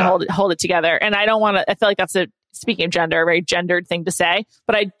like you need to hold it together. And I don't want to, I feel like that's speaking of gender, a very gendered thing to say.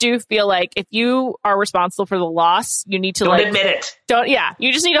 But I do feel like if you are responsible for the loss, you need to don't admit it.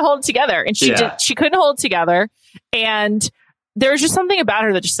 You just need to hold it together. And she couldn't hold it together. And there's just something about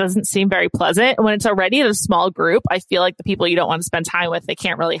her that just doesn't seem very pleasant. And when it's already in a small group, I feel like the people you don't want to spend time with, they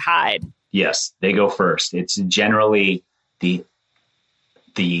can't really hide. Yes, they go first. It's generally the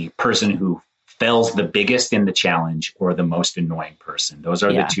person who fails the biggest in the challenge or the most annoying person. Those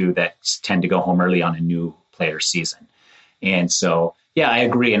are the two that tend to go home early on a new player season. And so, I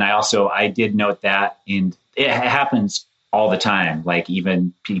agree. And I did note that, and it happens all the time. Like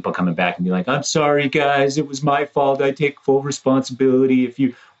even people coming back and be like, I'm sorry, guys, it was my fault. I take full responsibility. If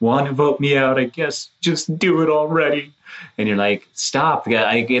you want to vote me out, I guess just do it already. And you're like, stop.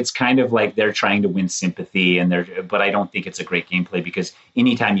 It's kind of like they're trying to win sympathy, but I don't think it's a great gameplay, because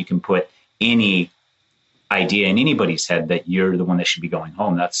anytime you can put any idea in anybody's head that you're the one that should be going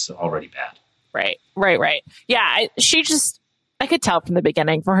home, that's already bad. Right. Yeah, I could tell from the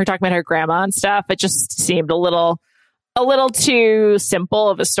beginning, from her talking about her grandma and stuff, it just seemed a little too simple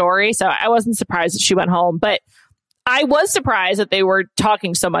of a story. So I wasn't surprised that she went home, but I was surprised that they were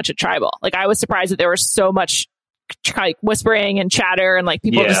talking so much at Tribal. Like, I was surprised that there was so much like whispering and chatter and like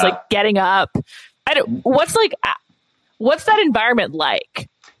people just like getting up. What's that environment like?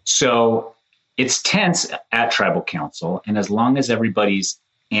 So it's tense at Tribal Council. And as long as everybody's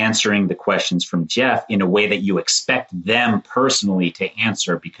answering the questions from Jeff in a way that you expect them personally to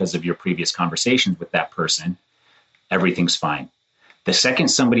answer because of your previous conversations with that person, everything's fine. The second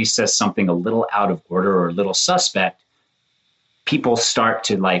somebody says something a little out of order or a little suspect, people start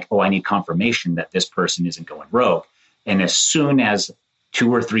to like, oh, I need confirmation that this person isn't going rogue. And as soon as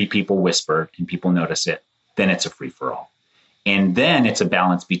 2 or 3 people whisper and people notice it, then it's a free-for-all. And then it's a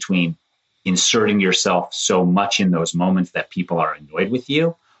balance between inserting yourself so much in those moments that people are annoyed with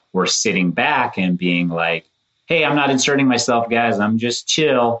you, or sitting back and being like, hey, I'm not inserting myself, guys. I'm just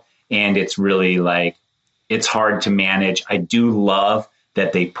chill. And it's really like, it's hard to manage. I do love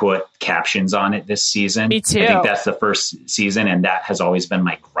that they put captions on it this season. Me too. I think that's the first season, and that has always been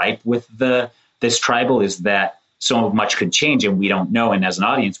my gripe with this Tribal, is that so much could change and we don't know. And as an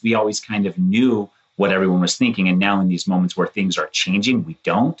audience, we always kind of knew what everyone was thinking. And now in these moments where things are changing, we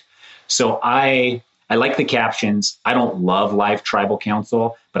don't. So I like the captions. I don't love live Tribal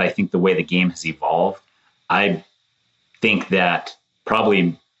Council, but I think the way the game has evolved, I think that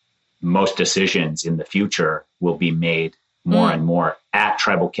probably most decisions in the future will be made more and more at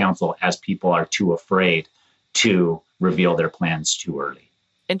Tribal Council, as people are too afraid to reveal their plans too early.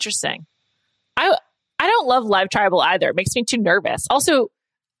 Interesting. I don't love live Tribal either. It makes me too nervous. Also,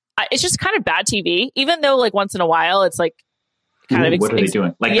 it's just kind of bad TV, even though like once in a while it's like kind of what are they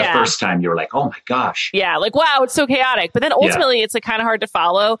doing? Like the first time you were like, oh my gosh. Yeah, like, wow, it's so chaotic. But then ultimately it's like kind of hard to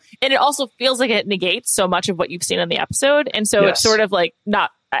follow. And it also feels like it negates so much of what you've seen in the episode. And so it's sort of like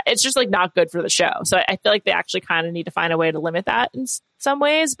it's just like not good for the show. So I feel like they actually kind of need to find a way to limit that in some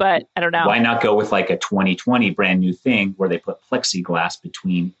ways, but I don't know. Why not go with like a 2020 brand new thing where they put plexiglass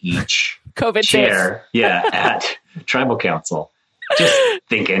between each COVID chair? Yeah, at Tribal Council. Just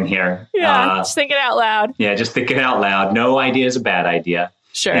thinking here. Yeah, just thinking out loud. Yeah, just thinking out loud. No idea is a bad idea.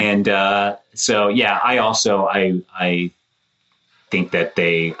 Sure. And so, yeah, I think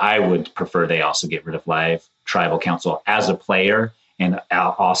that I would prefer they also get rid of live Tribal Council as a player and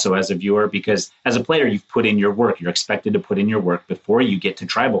also as a viewer, because as a player, you've put in your work. You're expected to put in your work before you get to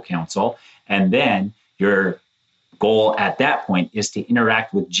Tribal Council. And then your goal at that point is to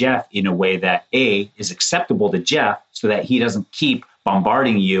interact with Jeff in a way that is acceptable to Jeff, so that he doesn't keep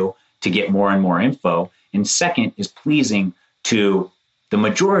bombarding you to get more and more info. And second is pleasing to the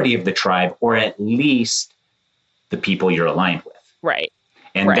majority of the tribe, or at least the people you're aligned with. Right.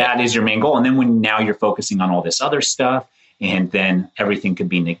 And that is your main goal. And then when now you're focusing on all this other stuff, and then everything could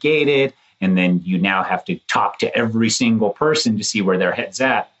be negated, and then you now have to talk to every single person to see where their head's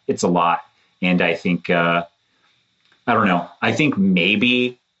at. It's a lot. And I think, I don't know. I think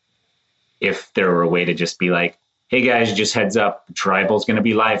maybe if there were a way to just be like, hey guys, just heads up, Tribal's going to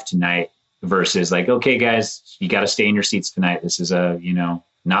be live tonight, versus like, okay guys, you got to stay in your seats tonight. This is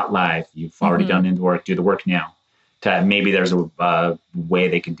not live. You've already done the work. Do the work now. Maybe there's a way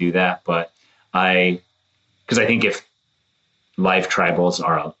they could do that. But because I think if live Tribals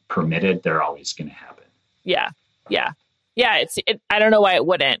are permitted, they're always going to happen. Yeah. I don't know why it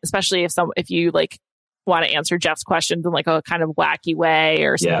wouldn't, especially if you like want to answer Jeff's questions in like a kind of wacky way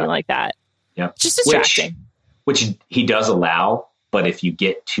or something like that. Yeah. It's just distracting. Which he does allow, but if you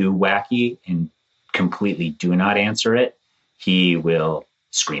get too wacky and completely do not answer it, he will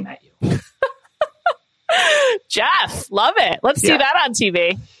scream at you. Jeff, love it. Let's do that on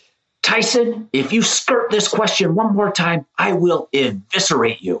TV. Tyson, if you skirt this question one more time, I will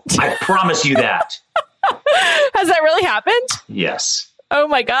eviscerate you. I promise you that. Has that really happened? Yes. Oh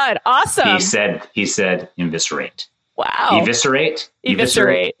my God. Awesome. He said eviscerate. Wow. Eviscerate? Yes,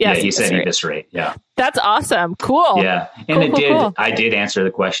 yeah, he said eviscerate. Yeah. That's awesome. Cool. Yeah. And cool. I did answer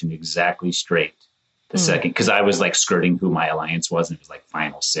the question exactly straight the second, because I was like skirting who my alliance was, and it was like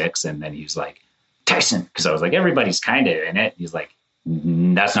final 6. And then he was like, Tyson, because I was like, everybody's kind of in it. He's like,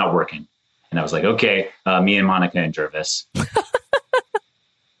 that's not working. And I was like, okay, me and Monica and Jervis.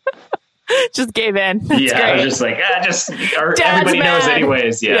 Just gave in. That's yeah, great. I was just like, everybody knows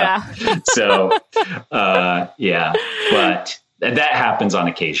anyways. Yeah. So, yeah, but that happens on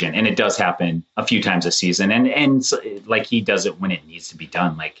occasion, and it does happen a few times a season. And so, like, he does it when it needs to be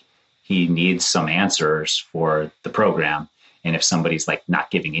done. Like, he needs some answers for the program. And if somebody's like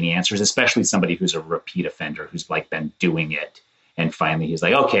not giving any answers, especially somebody who's a repeat offender, who's like been doing it, and finally he's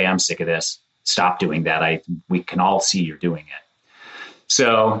like, okay, I'm sick of this. Stop doing that. We can all see you're doing it.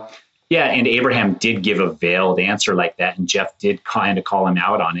 So, yeah. And Abraham did give a veiled answer like that. And Jeff did kind of call him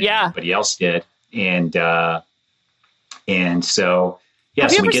out on it. Yeah. Everybody else did. And so, yeah.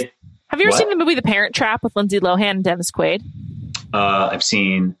 Have you ever seen the movie The Parent Trap with Lindsay Lohan and Dennis Quaid? I've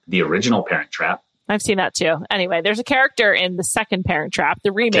seen the original Parent Trap. I've seen that too. Anyway, there's a character in the second Parent Trap,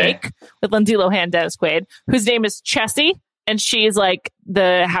 the remake with Lindsay Lohan and Dennis Quaid, whose name is Chessie. And she's like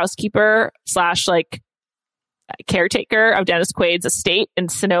the housekeeper / like caretaker of Dennis Quaid's estate in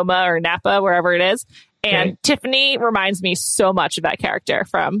Sonoma or Napa, wherever it is. And Tiffany reminds me so much of that character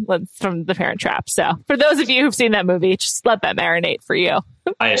from The Parent Trap. So for those of you who've seen that movie, just let that marinate for you.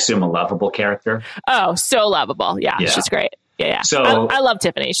 I assume a lovable character. Oh, so lovable. Yeah. She's great. Yeah. So I love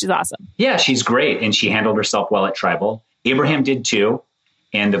Tiffany. She's awesome. Yeah, she's great. And she handled herself well at Tribal. Abraham did too.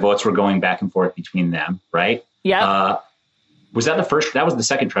 And the votes were going back and forth between them, right? Yeah. Was that the first? That was the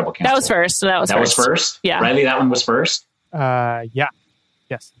second Tribal Council. That was first. So that was first. Yeah. Riley, that one was first? Yeah.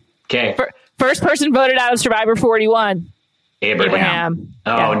 Yes. Okay. First person voted out of Survivor 41. Abraham.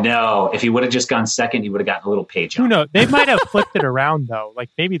 Oh, no. If he would have just gone second, he would have gotten a little page on. Who knows? They might have flipped it around, though. Like,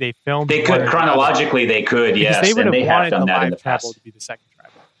 maybe they filmed... They could, chronologically, they could, yes. They would have wanted done the that in live the past. Tribal to be the second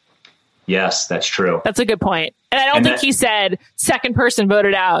Tribal. Yes, that's true. That's a good point. And I don't think he said second person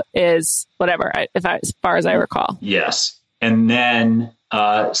voted out is whatever, as far as I recall. Yes. And then,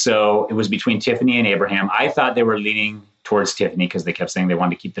 so it was between Tiffany and Abraham. I thought they were leaning towards Tiffany because they kept saying they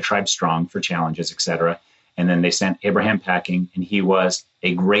wanted to keep the tribe strong for challenges, etc. And then they sent Abraham packing, and he was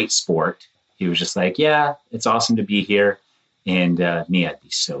a great sport. He was just like, yeah, it's awesome to be here. And me, I'd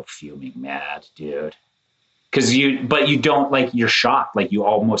be so fuming mad, dude. Because you don't, like, you're shocked. Like, you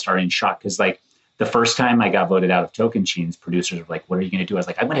almost are in shock. Because, like, the first time I got voted out of Tocantins, producers were like, what are you going to do? I was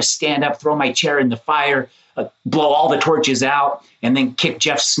like, I'm going to stand up, throw my chair in the fire, blow all the torches out, and then kick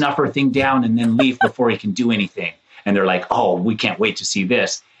Jeff's snuffer thing down and then leave before he can do anything. And they're like, oh, we can't wait to see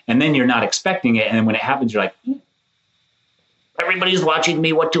this. And then you're not expecting it. And then when it happens, you're like, everybody's watching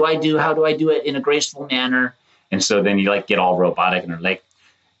me. What do I do? How do I do it in a graceful manner? And so then you like get all robotic and are like,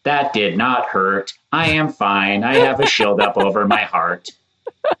 that did not hurt. I am fine. I have a shield up over my heart.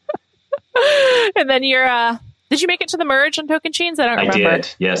 And then did you make it to the merge on Tocantins? I don't remember. I did.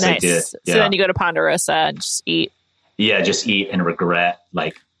 Yes, nice. I did. Yeah. So then you go to Ponderosa and just eat. Yeah, just eat and regret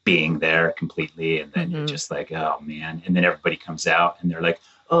like being there completely. And then you're just like, oh man. And then everybody comes out and they're like,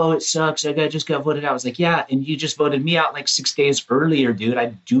 oh, it sucks. I just got voted out. I was like, yeah, and you just voted me out like 6 days earlier, dude. I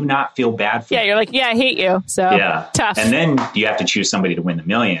do not feel bad for you. Yeah, you're like, yeah, I hate you. So tough. And then you have to choose somebody to win the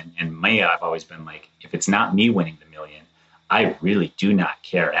million. And me, I've always been like, if it's not me winning the million, I really do not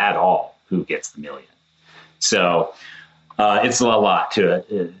care at all who gets the million. So it's a lot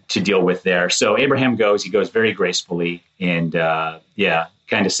to deal with there. So Abraham goes. He goes very gracefully. And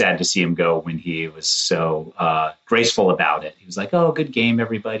kind of sad to see him go when he was so graceful about it. He was like, oh, good game,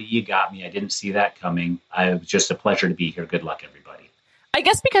 everybody. You got me. I didn't see that coming. It was just a pleasure to be here. Good luck, everybody. I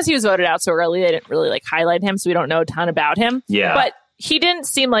guess because he was voted out so early, they didn't really like highlight him, so we don't know a ton about him. Yeah. But he didn't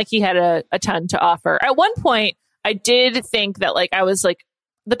seem like he had a ton to offer. At one point, I did think that like I was like,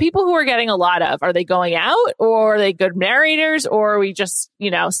 the people who are getting a lot of, are they going out or are they good narrators or are we just,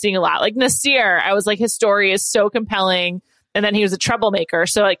 seeing a lot? Like Nasir, I was like, his story is so compelling. And then he was a troublemaker.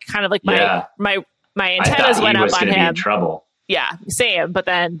 So like kind of like my antennas went up on him. Be in trouble. Yeah, same. But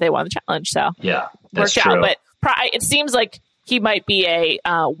then they won the challenge. So yeah, that's worked true. out. But it seems like he might be a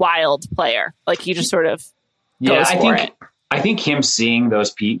wild player. Like he just sort of goes for it. I think him seeing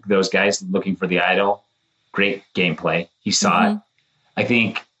those guys looking for the idol, great gameplay. He saw it. I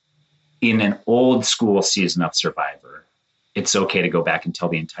think in an old school season of Survivor, it's okay to go back and tell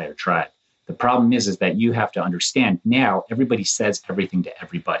the entire tribe. The problem is that you have to understand now everybody says everything to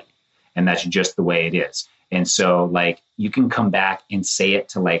everybody. And that's just the way it is. And so like you can come back and say it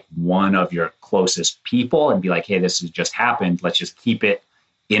to like one of your closest people and be like, hey, this has just happened. Let's just keep it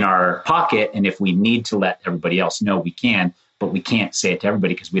in our pocket. And if we need to let everybody else know, we can, but we can't say it to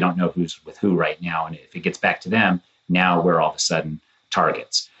everybody because we don't know who's with who right now. And if it gets back to them, now we're all of a sudden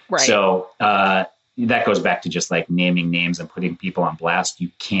targets. Right. So that goes back to just like naming names and putting people on blast. You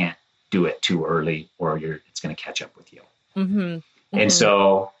can't do it too early or it's going to catch up with you. And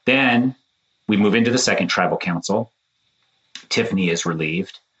so then we move into the second tribal council. Tiffany is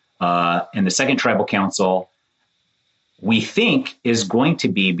relieved. And the second tribal council, we think, is going to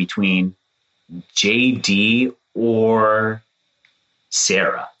be between JD or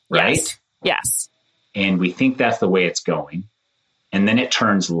Sarah, right? Yes. And we think that's the way it's going. And then it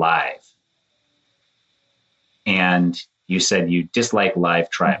turns live. And you said you dislike live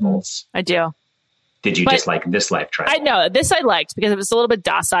tribals. I do. Did you dislike this live tribal? I know this I liked because it was a little bit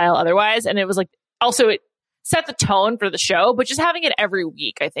docile otherwise. And it was like, also it set the tone for the show, but just having it every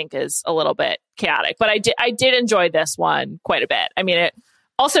week, I think is a little bit chaotic, but I did enjoy this one quite a bit. I mean,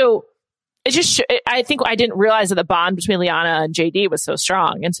 I think I didn't realize that the bond between Liana and JD was so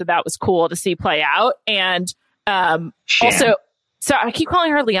strong. And so that was cool to see play out. And also, so I keep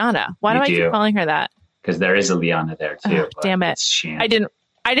calling her Liana. Why do I keep calling her that? Because there is a Liana there too. Damn it. I didn't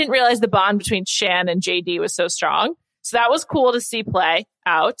realize the bond between Shan and JD was so strong. So that was cool to see play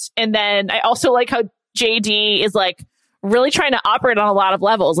out. And then I also like how JD is like really trying to operate on a lot of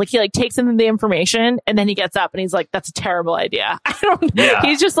levels. Like he like takes in the information and then he gets up and he's like, that's a terrible idea.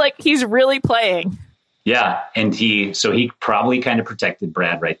 He's just like, he's really playing. Yeah. And he probably kind of protected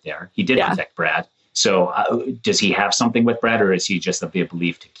Brad right there. He did protect Brad. So does he have something with Brad, or is he just of the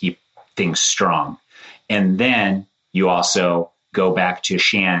belief to keep things strong? And then you also go back to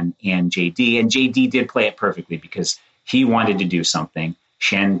Shan and JD, and JD did play it perfectly because he wanted to do something.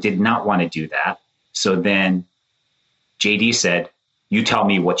 Shan did not want to do that. So then JD said, you tell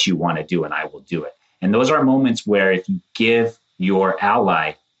me what you want to do and I will do it. And those are moments where if you give your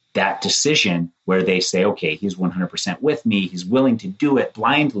ally that decision where they say, okay, he's 100% with me, he's willing to do it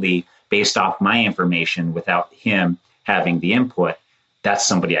blindly based off my information without him having the input, that's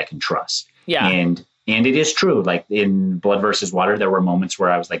somebody I can trust. Yeah. And it is true. Like in Blood versus Water, there were moments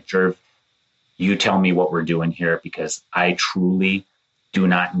where I was like, Jerv, you tell me what we're doing here because I truly do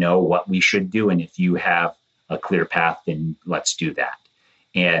not know what we should do. And if you have a clear path, then let's do that.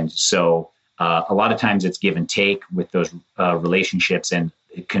 And so a lot of times it's give and take with those relationships, and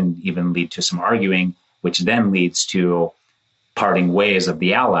it can even lead to some arguing, which then leads to parting ways of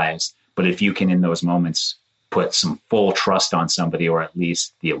the allies. But if you can, in those moments, put some full trust on somebody, or at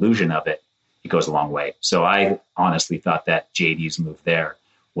least the illusion of it, it goes a long way. So I honestly thought that JD's move there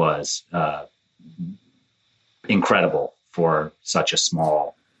was incredible for such a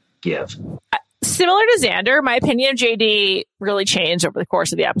small give. Similar to Xander, my opinion of JD really changed over the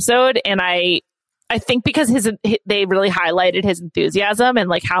course of the episode. And I think because they really highlighted his enthusiasm and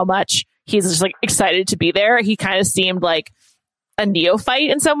like how much he's just like excited to be there. He kind of seemed like a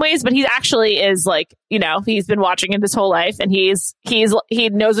neophyte in some ways, but he actually is like, you know, he's been watching it his whole life and he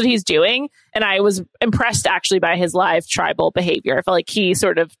knows what he's doing. And I was impressed actually by his live tribal behavior. I felt like he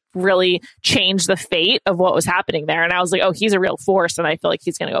sort of really changed the fate of what was happening there. And I was like, oh, he's a real force. And I feel like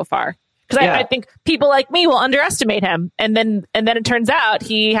he's going to go far. Because I think people like me will underestimate him. And then it turns out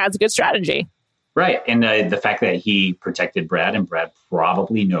he has a good strategy. Right. And the fact that he protected Brad, and Brad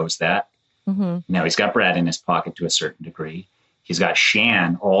probably knows that. Mm-hmm. Now he's got Brad in his pocket to a certain degree. He's got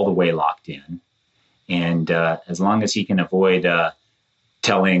Shan all the way locked in. And as long as he can avoid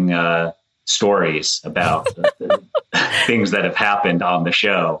telling stories about things that have happened on the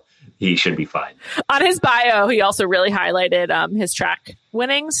show, he should be fine. On his bio, he also really highlighted his track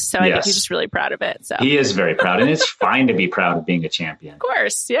winnings. So I think he's just really proud of it. So he is very proud. And it's fine to be proud of being a champion. Of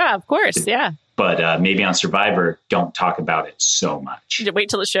course. Yeah, of course. Yeah. But maybe on Survivor, don't talk about it so much. Wait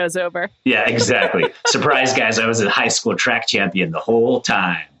till the show's over. Yeah, exactly. Surprise, guys. I was a high school track champion the whole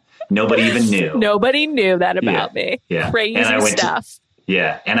time. Nobody even knew. Nobody knew that about me. Yeah. Crazy stuff.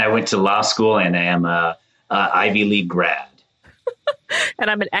 And I went to law school, and I am a Ivy League grad. And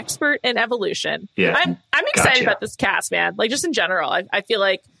I'm an expert in evolution. Yeah. I'm excited about this cast, man. Like just in general, I feel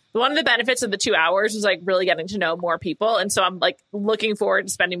like one of the benefits of the 2 hours was like really getting to know more people. And so I'm like looking forward to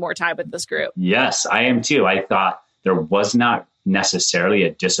spending more time with this group. Yes, I am too. I thought there was not necessarily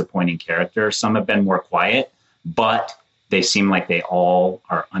a disappointing character. Some have been more quiet, but they seem like they all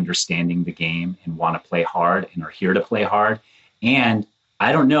are understanding the game and want to play hard and are here to play hard. And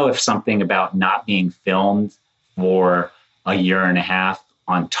I don't know if something about not being filmed for a year and a half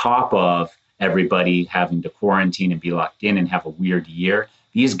on top of everybody having to quarantine and be locked in and have a weird year.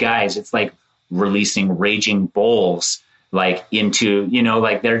 These guys, it's like releasing raging bulls, like into, you know,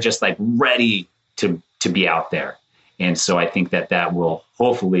 like they're just like ready to be out there. And so I think that will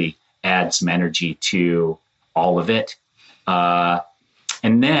hopefully add some energy to all of it.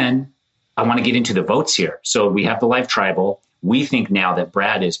 And then I want to get into the votes here. So we have the live tribal. We think now that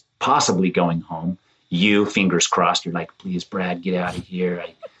Brad is possibly going home. You, fingers crossed, you're like, please, Brad, get out of here.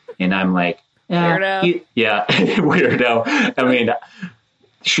 And I'm like, weirdo. Weirdo. I mean,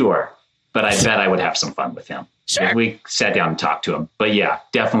 sure. But I bet I would have some fun with him. Sure. If we sat down and talked to him. But yeah,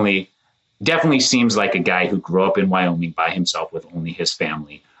 definitely seems like a guy who grew up in Wyoming by himself with only his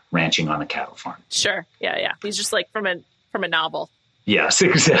family ranching on a cattle farm. Sure. Yeah. He's just like from a novel. Yes,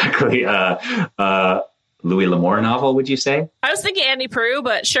 exactly. Louis L'Amour novel, would you say? I was thinking Annie Proulx,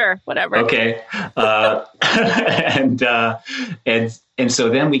 but sure, whatever. Okay. And so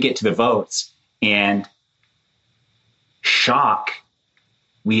then we get to the votes, and shock,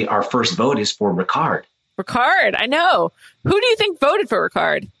 our first vote is for Ricard. Ricard, I know. Who do you think voted for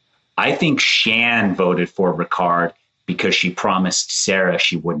Ricard? I think Shan voted for Ricard because she promised Sarah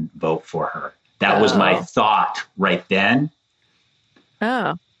she wouldn't vote for her. That was my thought right then.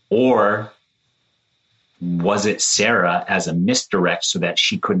 Oh. Or was it Sarah as a misdirect so that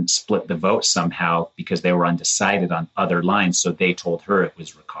she couldn't split the vote somehow because they were undecided on other lines, so they told her it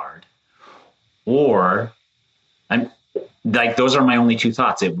was Ricard? Or, those are my only two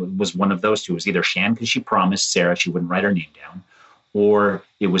thoughts. It was one of those two. It was either Shan because she promised Sarah she wouldn't write her name down, or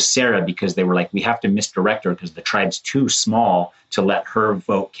it was Sarah because they were like, we have to misdirect her because the tribe's too small to let her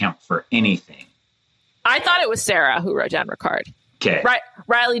vote count for anything. I thought it was Sarah who wrote down Ricard. Okay. Right.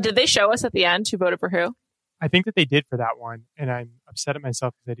 Riley, did they show us at the end who voted for who? I think that they did for that one, and I'm upset at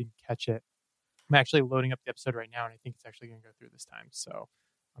myself because I didn't catch it. I'm actually loading up the episode right now, and I think it's actually going to go through this time. So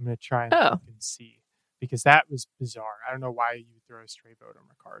I'm going to try and look and see, because that was bizarre. I don't know why you would throw a stray vote on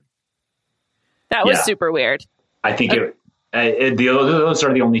Ricard. That was super weird. I think those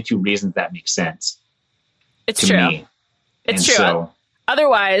are the only two reasons that makes sense. It's true. Me. It's true. So,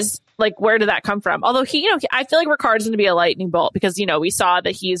 otherwise, where did that come from? Although I feel like Ricard's going to be a lightning bolt because, we saw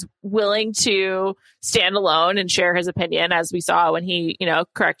that he's willing to stand alone and share his opinion, as we saw when he,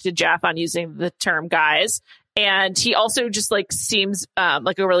 corrected Jeff on using the term guys. And he also just seems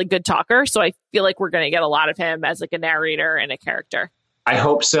like a really good talker. So I feel like we're going to get a lot of him as a narrator and a character. I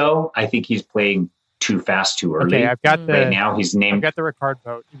hope so. I think he's playing too fast, too early. Okay, I've got right now. He's named. I've got the Ricard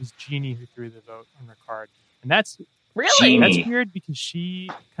vote. It was Jeannie who threw the vote on Ricard, and that's really Jeannie. That's weird because she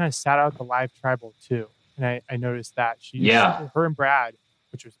kind of sat out the live tribal too, and I noticed that her and Brad,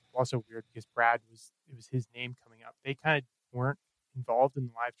 which was also weird because Brad it was his name coming up. They kind of weren't involved in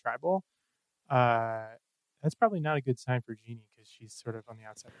the live tribal. That's probably not a good sign for Jeannie because she's sort of on the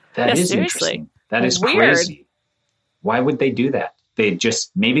outside. That is interesting. That is weird. Crazy. Why would they do that?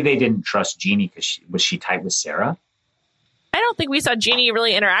 Maybe they didn't trust Jeannie because was she tight with Sarah? I don't think we saw Jeannie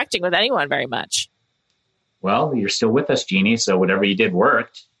really interacting with anyone very much. Well, you're still with us, Jeannie, so whatever you did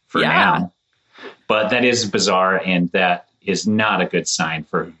worked for now. But that is bizarre, and that is not a good sign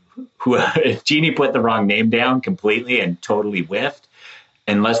for if Jeannie put the wrong name down completely and totally whiffed,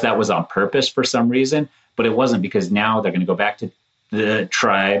 unless that was on purpose for some reason. But it wasn't, because now they're going to go back to the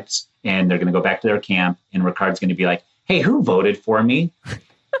tribes and they're going to go back to their camp, and Ricard's going to be like, hey, who voted for me?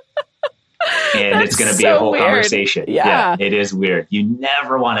 And it's going to be a whole conversation. Yeah, it is weird. You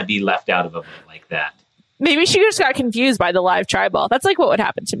never want to be left out of a vote like that. Maybe she just got confused by the live tribal. That's what would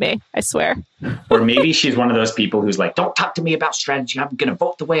happen to me, I swear. Or maybe she's one of those people who's like, don't talk to me about strategy. I'm going to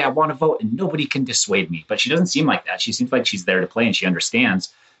vote the way I want to vote and nobody can dissuade me. But she doesn't seem like that. She seems like she's there to play and she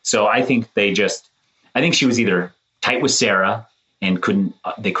understands. So I think I think she was either tight with Sarah and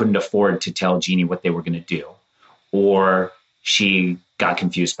they couldn't afford to tell Jeannie what they were going to do, or she got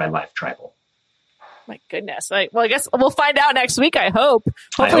confused by live tribal. My goodness. I guess we'll find out next week, I hope.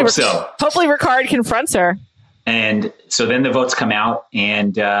 Hopefully, so. Hopefully Ricard confronts her. And so then the votes come out,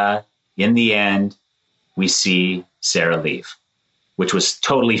 and in the end, we see Sarah leave, which was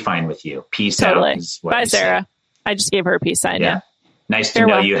totally fine with you. Peace out. Is what Bye, Sarah. I just gave her a peace sign. Yeah. Nice to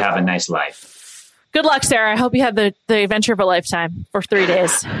know you have a nice life. Good luck, Sarah. I hope you had the adventure of a lifetime for 3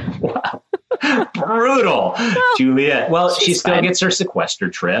 days. Wow. Brutal. Well, Juliet. Well, she still gets her sequester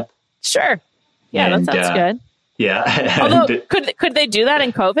trip. Sure. Yeah, that sounds good. Yeah. Although, could they do that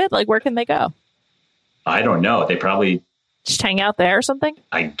in COVID? Where can they go? I don't know. They probably just hang out there or something.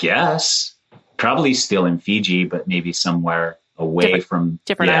 I guess probably still in Fiji, but maybe somewhere away from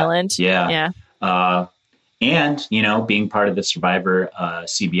different island. Yeah. And being part of the Survivor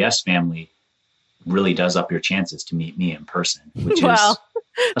CBS family really does up your chances to meet me in person, which is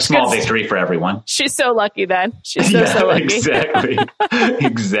a small victory for everyone. She's so lucky then. She's so lucky.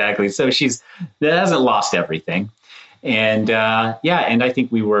 Exactly. So that hasn't lost everything. And and I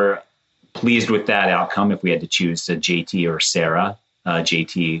think we were pleased with that outcome. If we had to choose JT or Sarah,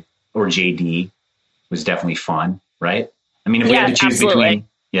 JT or JD was definitely fun, right? I mean, if we had to choose between,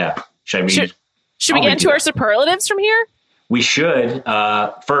 should we get into our superlatives from here? We should.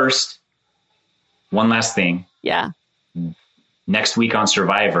 First, one last thing. Yeah. Next week on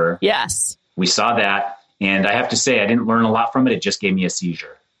Survivor. Yes. We saw that. And I have to say, I didn't learn a lot from it. It just gave me a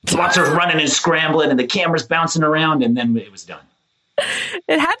seizure. Lots of running and scrambling, and the camera's bouncing around, and then it was done.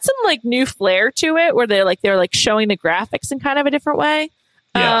 It had some like new flair to it, where they're like showing the graphics in kind of a different way.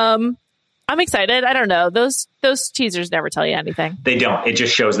 Yeah. I'm excited. I don't know. Those teasers never tell you anything. They don't. It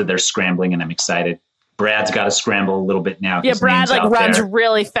just shows that they're scrambling, and I'm excited. Brad's got to scramble a little bit now. Yeah, Brad like runs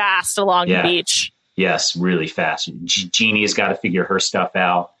really fast along the beach. Yes, really fast. Jeannie's got to figure her stuff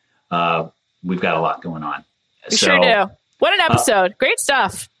out. We've got a lot going on. We sure do. What an episode. Great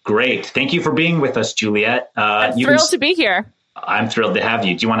stuff. Great. Thank you for being with us, Juliet. I'm thrilled to be here. I'm thrilled to have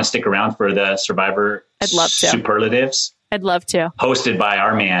you. Do you want to stick around for the Survivor I'd love to. Superlatives? I'd love to. Hosted by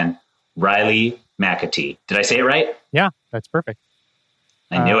our man, Riley McAtee. Did I say it right? Yeah, that's perfect.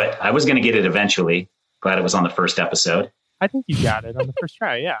 I knew it. I was going to get it eventually. Glad it was on the first episode. I think you got it on the first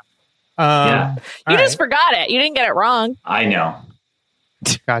try, yeah. You just forgot it. You didn't get it wrong. I know.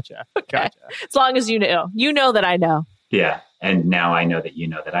 Gotcha. Okay. Gotcha. As long as you know. You know that I know. Yeah. And now I know that you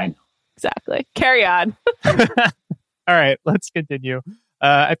know that I know. Exactly. Carry on. All right, let's continue.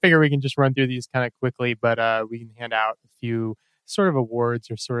 I figure we can just run through these kind of quickly, but we can hand out a few sort of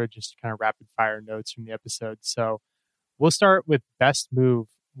awards or sort of just kind of rapid fire notes from the episode. So we'll start with best move.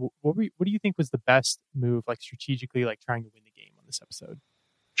 What do you think was the best move, like strategically, like trying to win the game on this episode?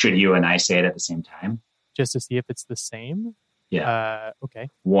 Should you and I say it at the same time? Just to see if it's the same? Yeah. Okay.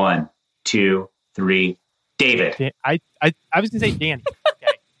 1, 2, 3. David. I was going to say Danny. Okay.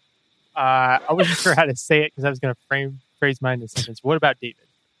 I wasn't sure how to say it because I was going to phrase mine in a sentence. What about David?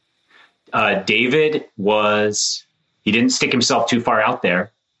 David he didn't stick himself too far out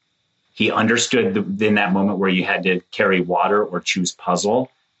there. He understood in that moment where you had to carry water or choose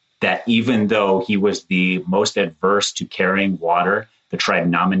puzzle, that even though he was the most adverse to carrying water, the tribe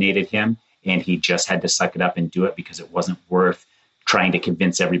nominated him, and he just had to suck it up and do it because it wasn't worth trying to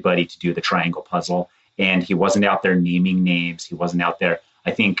convince everybody to do the triangle puzzle. And he wasn't out there naming names. He wasn't out there.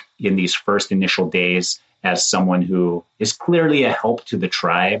 I think in these first initial days, as someone who is clearly a help to the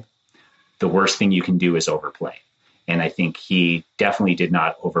tribe, the worst thing you can do is overplay. And I think he definitely did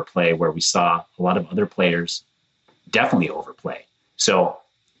not overplay, where we saw a lot of other players definitely overplay. So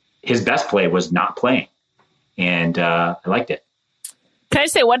his best play was not playing. And I liked it. Can I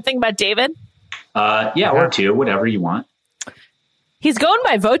say one thing about David? Yeah, or two, whatever you want. He's going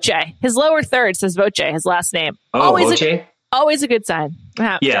by Voce. His lower third says Voce, his last name. Oh, Voce? Always a good sign.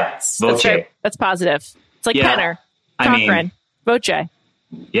 Yeah, Voce. That's positive. It's like Penner, Cochran, Voce.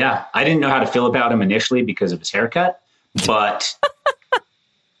 Yeah, I didn't know how to feel about him initially because of his haircut, but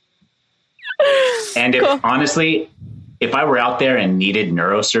and honestly, if I were out there and needed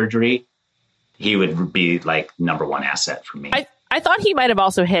neurosurgery, he would be like number one asset for me. I thought he might have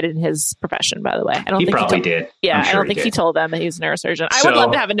also hidden his profession, by the way. He probably did. Yeah, I don't think he told them that he was a neurosurgeon. I would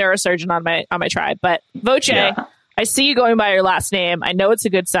love to have a neurosurgeon on my tribe, but Voce, I see you going by your last name. I know it's a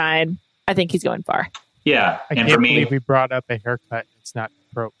good sign. I think he's going far. Yeah, I can't believe we brought up a haircut. It's not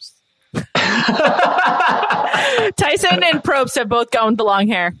Probst. Tyson and Probst have both gone with the long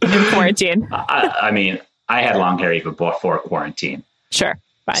hair in quarantine. I mean, I had long hair even before quarantine. Sure,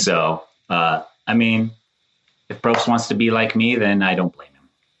 fine. So, I mean, if Probst wants to be like me, then I don't blame him.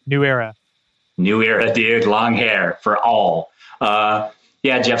 New era, dude. Long hair for all.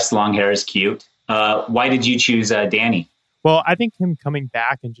 Yeah, Jeff's long hair is cute. Why did you choose Danny? Well, I think him coming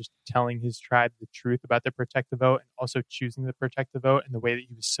back and just telling his tribe the truth about the Protect the Vote and also choosing the Protect the Vote and the way that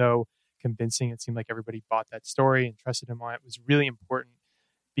he was so convincing, it seemed like everybody bought that story and trusted him on it, was really important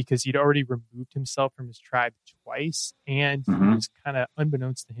because he'd already removed himself from his tribe twice and he was kind of,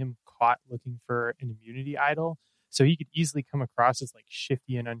 unbeknownst to him, caught looking for an immunity idol. So he could easily come across as like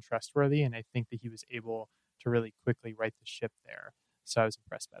shifty and untrustworthy. And I think that he was able to really quickly right the ship there. So I was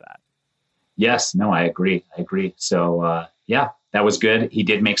impressed by that. Yes, no, I agree. So, yeah, that was good. He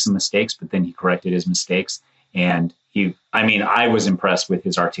did make some mistakes, but then he corrected his mistakes. And I was impressed with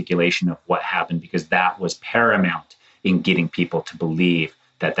his articulation of what happened because that was paramount in getting people to believe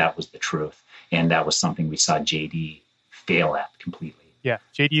that that was the truth. And that was something we saw JD fail at completely. Yeah,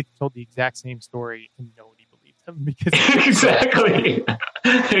 JD told the exact same story and nobody believed him because exactly.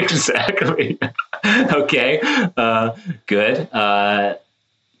 Okay, good.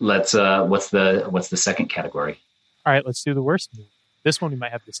 Let's what's the second category? All right, let's do the worst move. This one we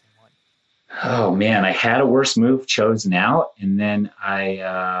might have the same one. Oh man, I had a worst move chosen out, and then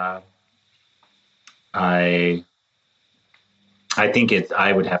I think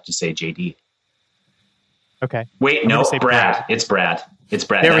I would have to say JD. Okay. Wait, no, Brad. It's Brad. That's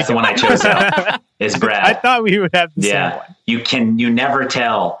the one I chose out. It's Brad. I thought we would have the same one. You never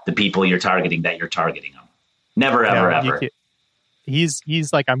tell the people you're targeting that you're targeting them. Never, ever.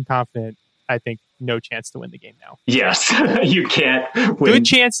 He's like, I'm confident I think no chance to win the game now. Yes, you can't win. Good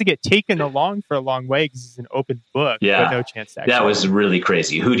chance to get taken along for a long way because it's an open book, but no chance to actually That was win. really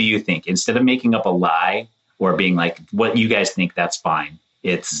crazy. Who do you think? Instead of making up a lie or being like, what you guys think, that's fine.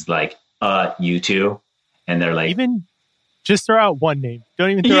 It's like, you two. And they're like, Even just throw out one name. Don't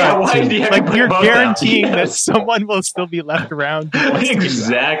even throw Yeah, out why two. do you have Like to you're put both out? guaranteeing that Yes. someone will still be left around. who wants to do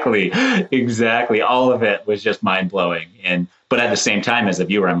that. Exactly. All of it was just mind blowing. But at the same time, as a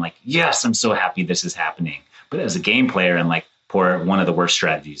viewer, I'm like, yes, I'm so happy this is happening. But as a game player, I'm like, poor, one of the worst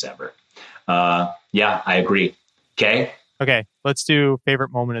strategies ever. Yeah, I agree. Okay. Okay, let's do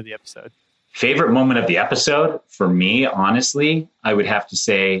favorite moment of the episode. Favorite moment of the episode for me, honestly, I would have to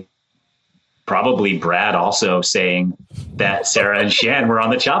say probably Brad also saying that Sarah and Shan were on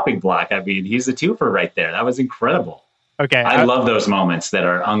the chopping block. I mean, he's a twofer right there. That was incredible. Okay, I love those moments that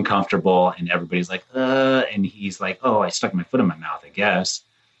are uncomfortable and everybody's like, and he's like, oh, I stuck my foot in my mouth, I guess.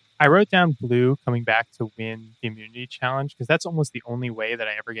 I wrote down Blue coming back to win the immunity challenge because that's almost the only way that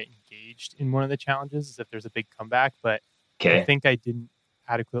I ever get engaged in one of the challenges is if there's a big comeback. But I Okay. think I didn't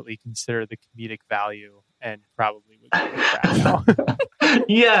adequately consider the comedic value and probably would go with Brad now.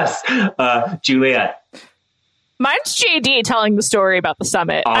 Yes. Juliet, Mine's JD telling the story about the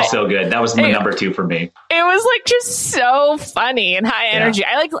summit. also good. That was Hey. number 2 for me. It was like just so funny and high energy.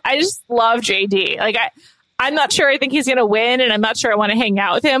 I just love JD. Like I'm not sure I think he's gonna win, and I'm not sure I want to hang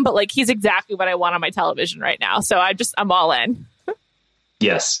out with him, but like he's exactly what I want on my television right now. So I'm all in.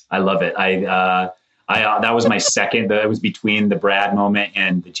 Yes, I love it. I that was my second. That was between the Brad moment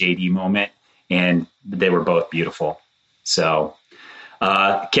and the JD moment, and they were both beautiful. So,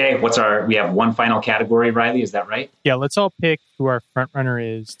 okay, we have one final category, Riley. Is that right? Yeah, let's all pick who our front runner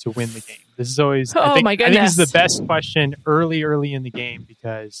is to win the game. This is always Oh, my I think this is the goodness. best question early in the game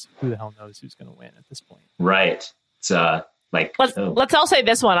because who the hell knows who's going to win at this point. Right. It's like Let's all say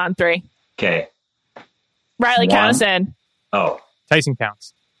this one on 3. okay. Riley, One. count us in. Oh, Tyson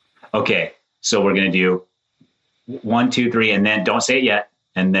counts. okay. So we're gonna do 1, 2, 3, and then don't say it yet,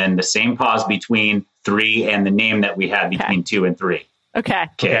 and then the same pause between 3 and the name that we had between 2 and 3. Okay.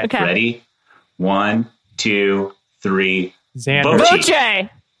 Okay. Okay. Ready? 1, 2, 3. Xander. Voce. Voce.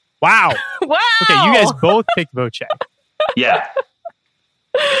 Wow. Wow. Okay, you guys both picked Voce. Yeah.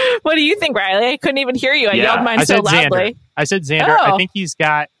 What do you think, Riley? I couldn't even hear you. I Yeah, yelled mine I so said loudly. Xander. I said Xander. Oh. I think he's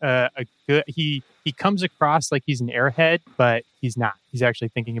got a good. He comes across like he's an airhead, but he's not. He's actually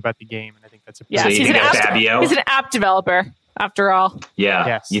thinking about the game, and I think that's a Yes, So you he's think an that's app- Fabio? He's an app developer, after all. Yeah.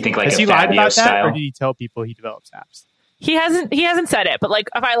 Yes. You think like Has a he lied Fabio about that, style? or did he tell people he develops apps? He hasn't said it, but like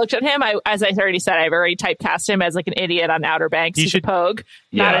if I looked at him, as I already said, I've already typecast him as like an idiot on Outer Banks. He He's should- a pogue,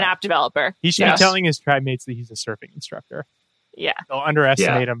 not Yeah. an app developer. He should Yes. be telling his tribe mates that he's a surfing instructor. Yeah. They'll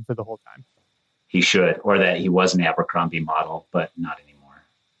underestimate him for the whole time. He should, or that he was an Abercrombie model, but not anymore.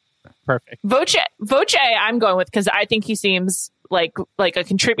 Perfect. Voce, I'm going with because I think he seems like a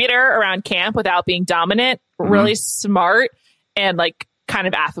contributor around camp without being dominant, really smart, and like kind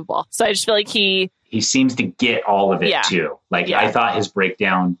of affable. So I just feel like he Seems to get all of it Yeah. too. Like Yeah. I thought his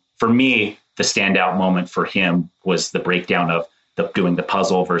breakdown, for me, the standout moment for him was the breakdown of doing the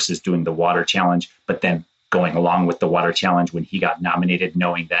puzzle versus doing the water challenge, but then going along with the water challenge when he got nominated,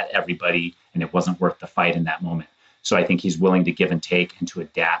 knowing that everybody and it wasn't worth the fight in that moment. So I think he's willing to give and take and to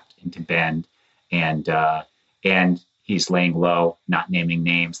adapt and to bend, and he's laying low, not naming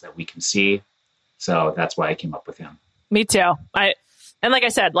names that we can see. So that's why I came up with him. Me too. And like I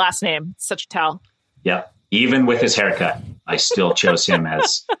said, last name, such a tell. Yep. Even with his haircut, I still chose him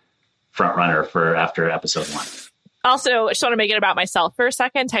as front runner for after episode 1. Also, I just want to make it about myself for a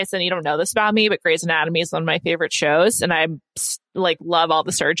second. Tyson, you don't know this about me, but Grey's Anatomy is one of my favorite shows, and I like love all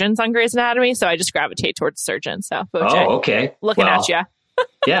the surgeons on Grey's Anatomy, so I just gravitate towards surgeons. So, Voce, Oh, okay. looking Well, at you.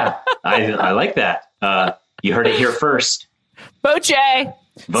 Yeah, I like that. You heard it here first. Voce,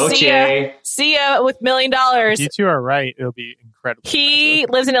 Voce. see ya with $1 million. If you two are right, it'll be incredible. He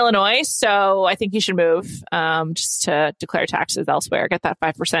lives in Illinois, so I think he should move just to declare taxes elsewhere. Get that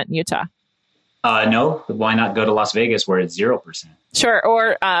 5% in Utah. No, why not go to Las Vegas where it's 0%? Sure,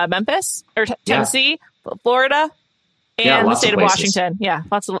 or Memphis or Tennessee, Florida, and Yeah, the lots state of of places. Washington. Yeah,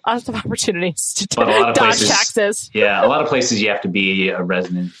 lots of opportunities to But a lot of dodge places- taxes. Yeah, a lot of places you have to be a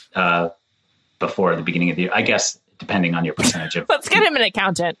resident before the beginning of the year. I guess depending on your percentage of. Let's get him an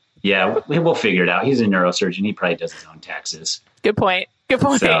accountant. Yeah, we'll figure it out. He's a neurosurgeon. He probably does his own taxes. Good point. Good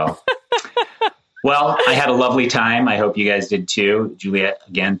point. So, well, I had a lovely time. I hope you guys did too. Juliet,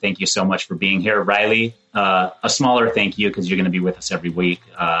 again, thank you so much for being here. Riley, a smaller thank you because you're going to be with us every week.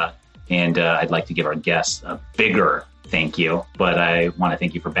 And I'd like to give our guests a bigger thank you, but I want to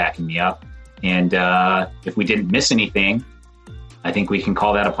thank you for backing me up. And if we didn't miss anything, I think we can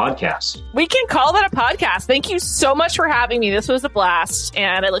call that a podcast. We can call that a podcast. Thank you so much for having me. This was a blast,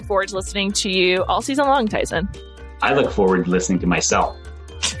 and I look forward to listening to you all season long, Tyson. I look forward to listening to myself.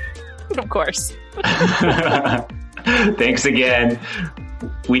 Of course. Thanks again.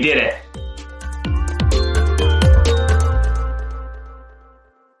 We did it.